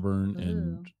stubborn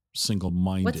and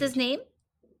single-minded. What's his name?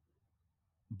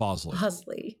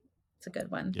 Bosley. It's a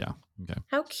good one. Yeah. Okay.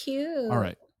 How cute. All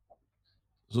right.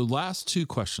 So last 2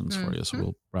 questions for you. So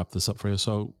we'll wrap this up for you.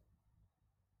 So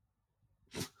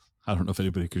I don't know if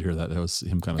anybody could hear that. That was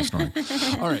him kind of snoring.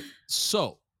 All right.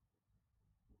 So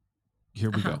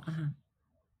here we go.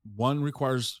 One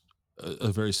requires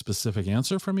a very specific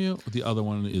answer from you. The other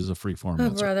one is a free form Oh,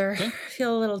 answer. brother, Okay? I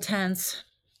feel a little tense.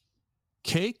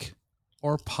 Cake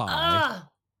or pie, Ah,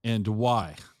 and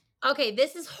why? okay,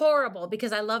 this is horrible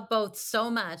because I love both so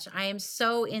much. I am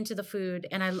so into the food,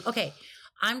 and I'm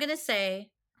gonna say,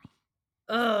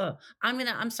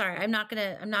 I'm sorry, I'm not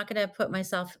gonna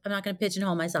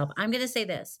pigeonhole myself. I'm gonna say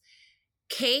this: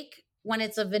 cake, when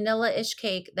it's a vanilla-ish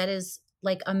cake that is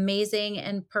like amazing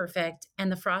and perfect,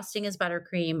 and the frosting is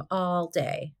buttercream all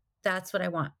day. That's what I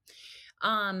want.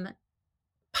 Um,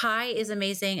 Pie is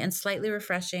amazing and slightly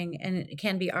refreshing, and it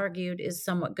can be argued is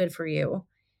somewhat good for you.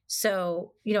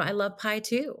 So, I love pie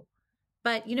too.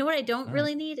 But you know what I don't All right.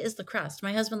 really need is the crust.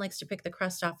 My husband likes to pick the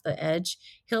crust off the edge.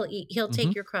 He'll Mm-hmm.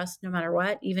 take your crust no matter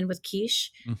what, even with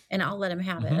quiche, and I'll let him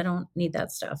have it. Mhm. I don't need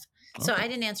that stuff. So Okay. I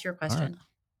didn't answer your All right. question.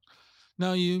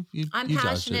 No, you I'm dodged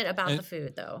passionate it. about And the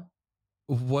food though.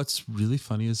 what's really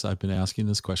funny is I've been asking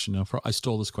this question now I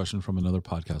stole this question from another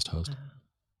podcast host,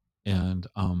 and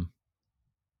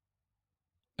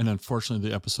unfortunately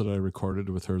the episode I recorded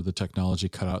with her, the technology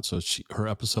cut out, so her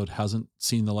episode hasn't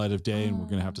seen the light of day, and we're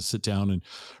going to have to sit down and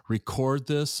record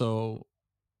this. So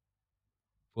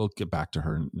we'll get back to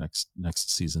her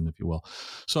next season, if you will.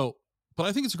 So, but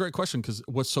I think it's a great question, because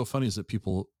what's so funny is that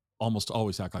people almost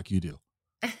always act like you do.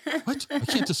 What? I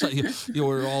can't decide.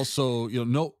 We're also,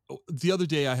 no. The other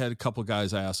day I had a couple of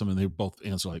guys, I asked them, and they both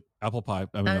answered like apple pie.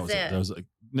 I mean, That was it. That was like,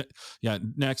 yeah.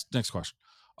 Next question.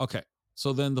 Okay.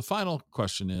 So then the final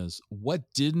question is, what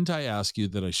didn't I ask you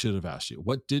that I should have asked you?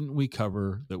 What didn't we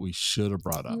cover that we should have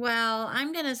brought up? Well,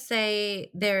 I'm going to say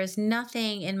there's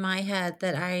nothing in my head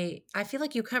that I feel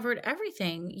like you covered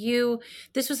everything.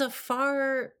 This was a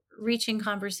far reaching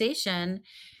conversation,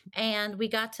 and we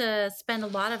got to spend a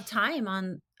lot of time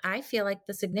on, I feel like,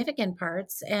 the significant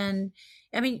parts. And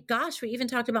I mean, gosh, we even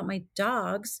talked about my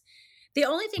dogs. The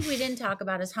only thing we didn't talk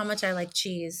about is how much I like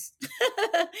cheese.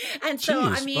 And so,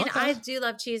 I Cheese, mean, okay. I do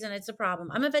love cheese, and it's a problem.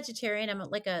 I'm a vegetarian. I'm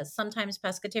like a sometimes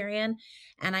pescatarian.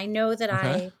 And I know that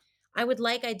Okay. I would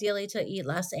like ideally to eat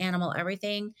less animal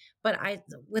everything, but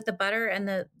with the butter and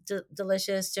the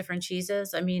delicious different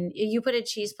cheeses, I mean, you put a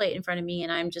cheese plate in front of me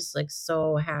and I'm just like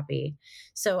so happy.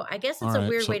 So I guess it's All a right,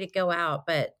 weird so- way to go out,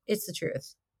 but it's the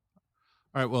truth.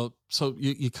 All right. Well, so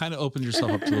you kind of opened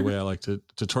yourself up to the way I like to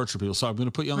torture people. So I'm going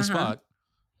to put you on the spot.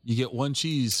 You get one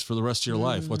cheese for the rest of your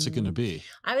life. What's it going to be?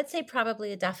 I would say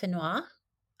probably a dauphinois,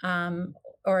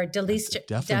 or a délice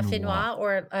Dauphinois.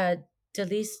 or a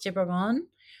délice de Bourgogne,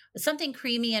 something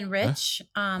creamy and rich.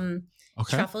 Okay.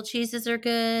 Truffle cheeses are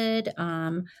good.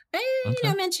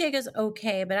 Manchega's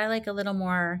okay, but I like a little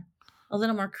more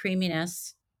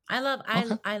creaminess. I love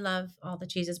all the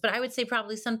cheeses, but I would say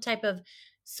probably some type of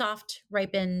soft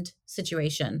ripened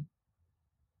situation.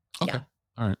 Okay. Yeah.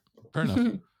 All right. Fair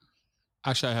enough.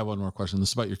 Actually, I have one more question. This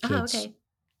is about your kids. Oh, okay.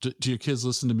 Do your kids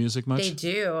listen to music much? They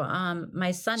do.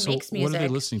 My son makes music. What are they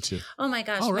listening to? Oh my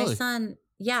gosh. Oh, really? My son.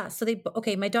 Yeah. So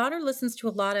my daughter listens to a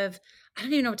lot of, I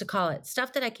don't even know what to call it,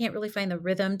 stuff that I can't really find the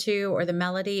rhythm to or the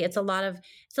melody. It's a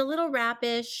little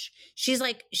rapish. She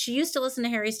used to listen to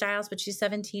Harry Styles, but she's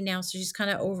 17 now. So she's kind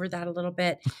of over that a little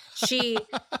bit.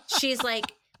 She's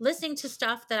like listening to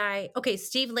stuff that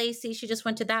Steve Lacy, she just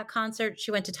went to that concert.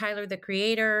 She went to Tyler, the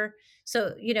Creator.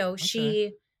 So,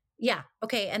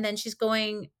 okay. And then she's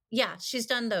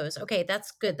done those. Okay.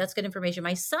 That's good. That's good information.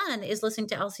 My son is listening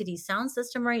to LCD Sound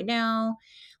System right now,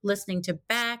 listening to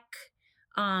Beck.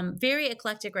 Very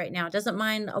eclectic right now. Doesn't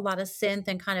mind a lot of synth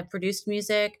and kind of produced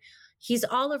music. He's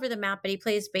all over the map, but he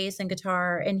plays bass and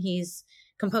guitar, and he's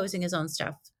composing his own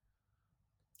stuff.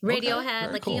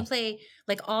 Radiohead, cool. He can play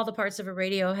like all the parts of a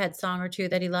Radiohead song or two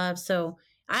that he loves. So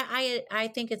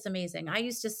I think it's amazing. I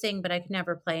used to sing, but I could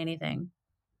never play anything.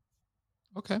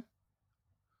 Okay.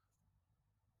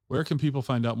 Where can people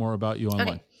find out more about you online?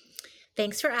 Okay.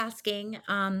 Thanks for asking.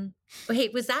 Hey,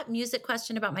 was that music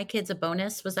question about my kids a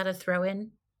bonus? Was that a throw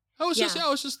in? I just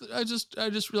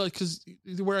realized, because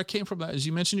where I came from that is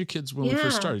you mentioned your kids when we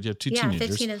first started. You have two teenagers.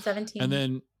 15 and 17.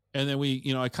 And then we,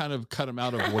 I kind of cut them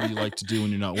out of what do you like to do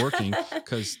when you're not working,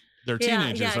 because they're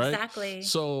teenagers, right? Exactly.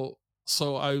 So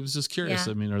I was just curious.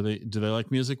 I mean, do they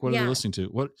like music? What are they listening to?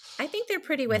 What? I think they're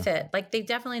pretty with it. Like, they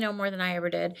definitely know more than I ever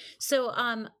did. So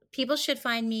people should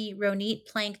find me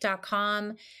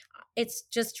roniteplank.com. It's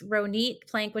just Ronit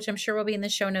Plank, which I'm sure will be in the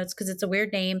show notes because it's a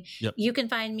weird name. Yep. You can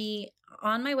find me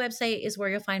on my website is where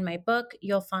you'll find my book.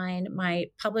 You'll find my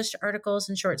published articles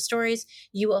and short stories.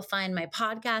 You will find my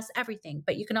podcast, everything.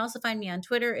 But you can also find me on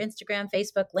Twitter, Instagram,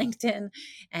 Facebook, LinkedIn,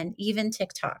 and even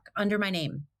TikTok under my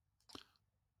name.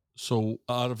 So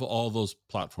out of all those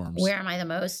platforms, where am I the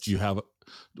most? Do you have?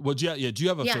 Do you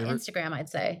have a favorite? Instagram, I'd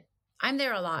say. I'm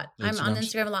there a lot. I'm on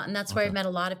Instagram a lot. And that's where I've met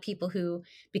a lot of people who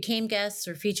became guests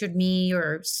or featured me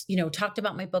or, talked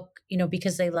about my book,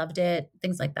 because they loved it,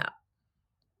 things like that.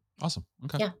 Awesome.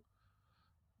 Okay. Yeah.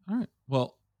 All right.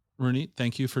 Well, Ronit,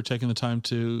 thank you for taking the time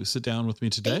to sit down with me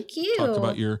today. Thank you. Talk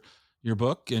about your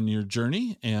book and your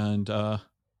journey. And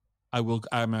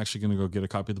I'm actually going to go get a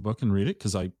copy of the book and read it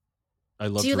because I love to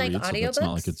read. Do you like audiobooks? So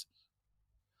not like it's.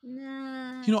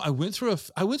 Nah. I went through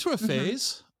a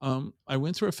phase. I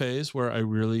went through a phase where I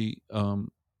really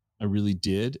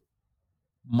did.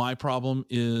 My problem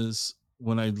is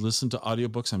when I listen to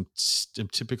audiobooks, I'm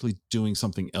typically doing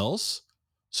something else.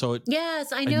 So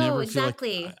yes, I know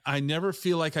exactly. I never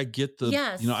feel like I get the,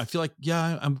 yes. I feel like,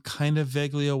 I'm kind of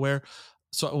vaguely aware.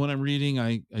 So when I'm reading,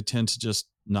 I tend to just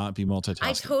not be multitasking.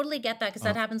 I totally get that because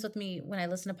that happens with me when I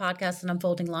listen to podcasts and I'm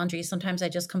folding laundry. Sometimes I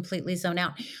just completely zone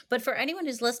out. But for anyone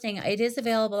who's listening, it is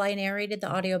available. I narrated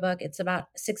the audiobook. It's about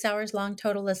 6 hours long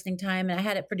total listening time. And I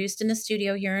had it produced in a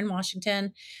studio here in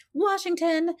Washington.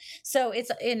 So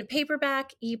it's in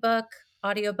paperback, ebook,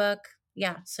 audiobook.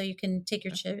 Yeah. So you can take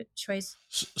your choice.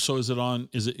 So is it on,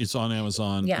 it's on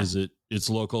Amazon? Yeah. It's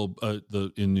local, if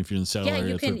you're in the Seattle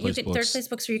area, you can Third Place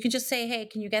Books, or you can just say, hey,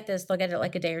 can you get this? They'll get it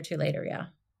like a day or two later. Yeah.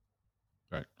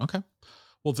 Right. Okay.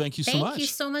 Well, thank you so much. Thank you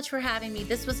so much for having me.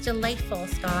 This was delightful,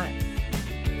 Scott.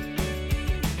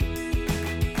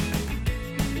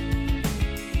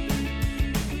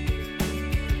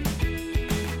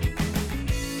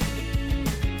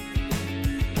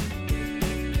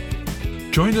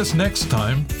 Join us next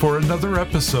time for another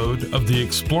episode of the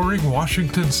Exploring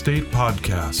Washington State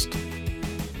podcast.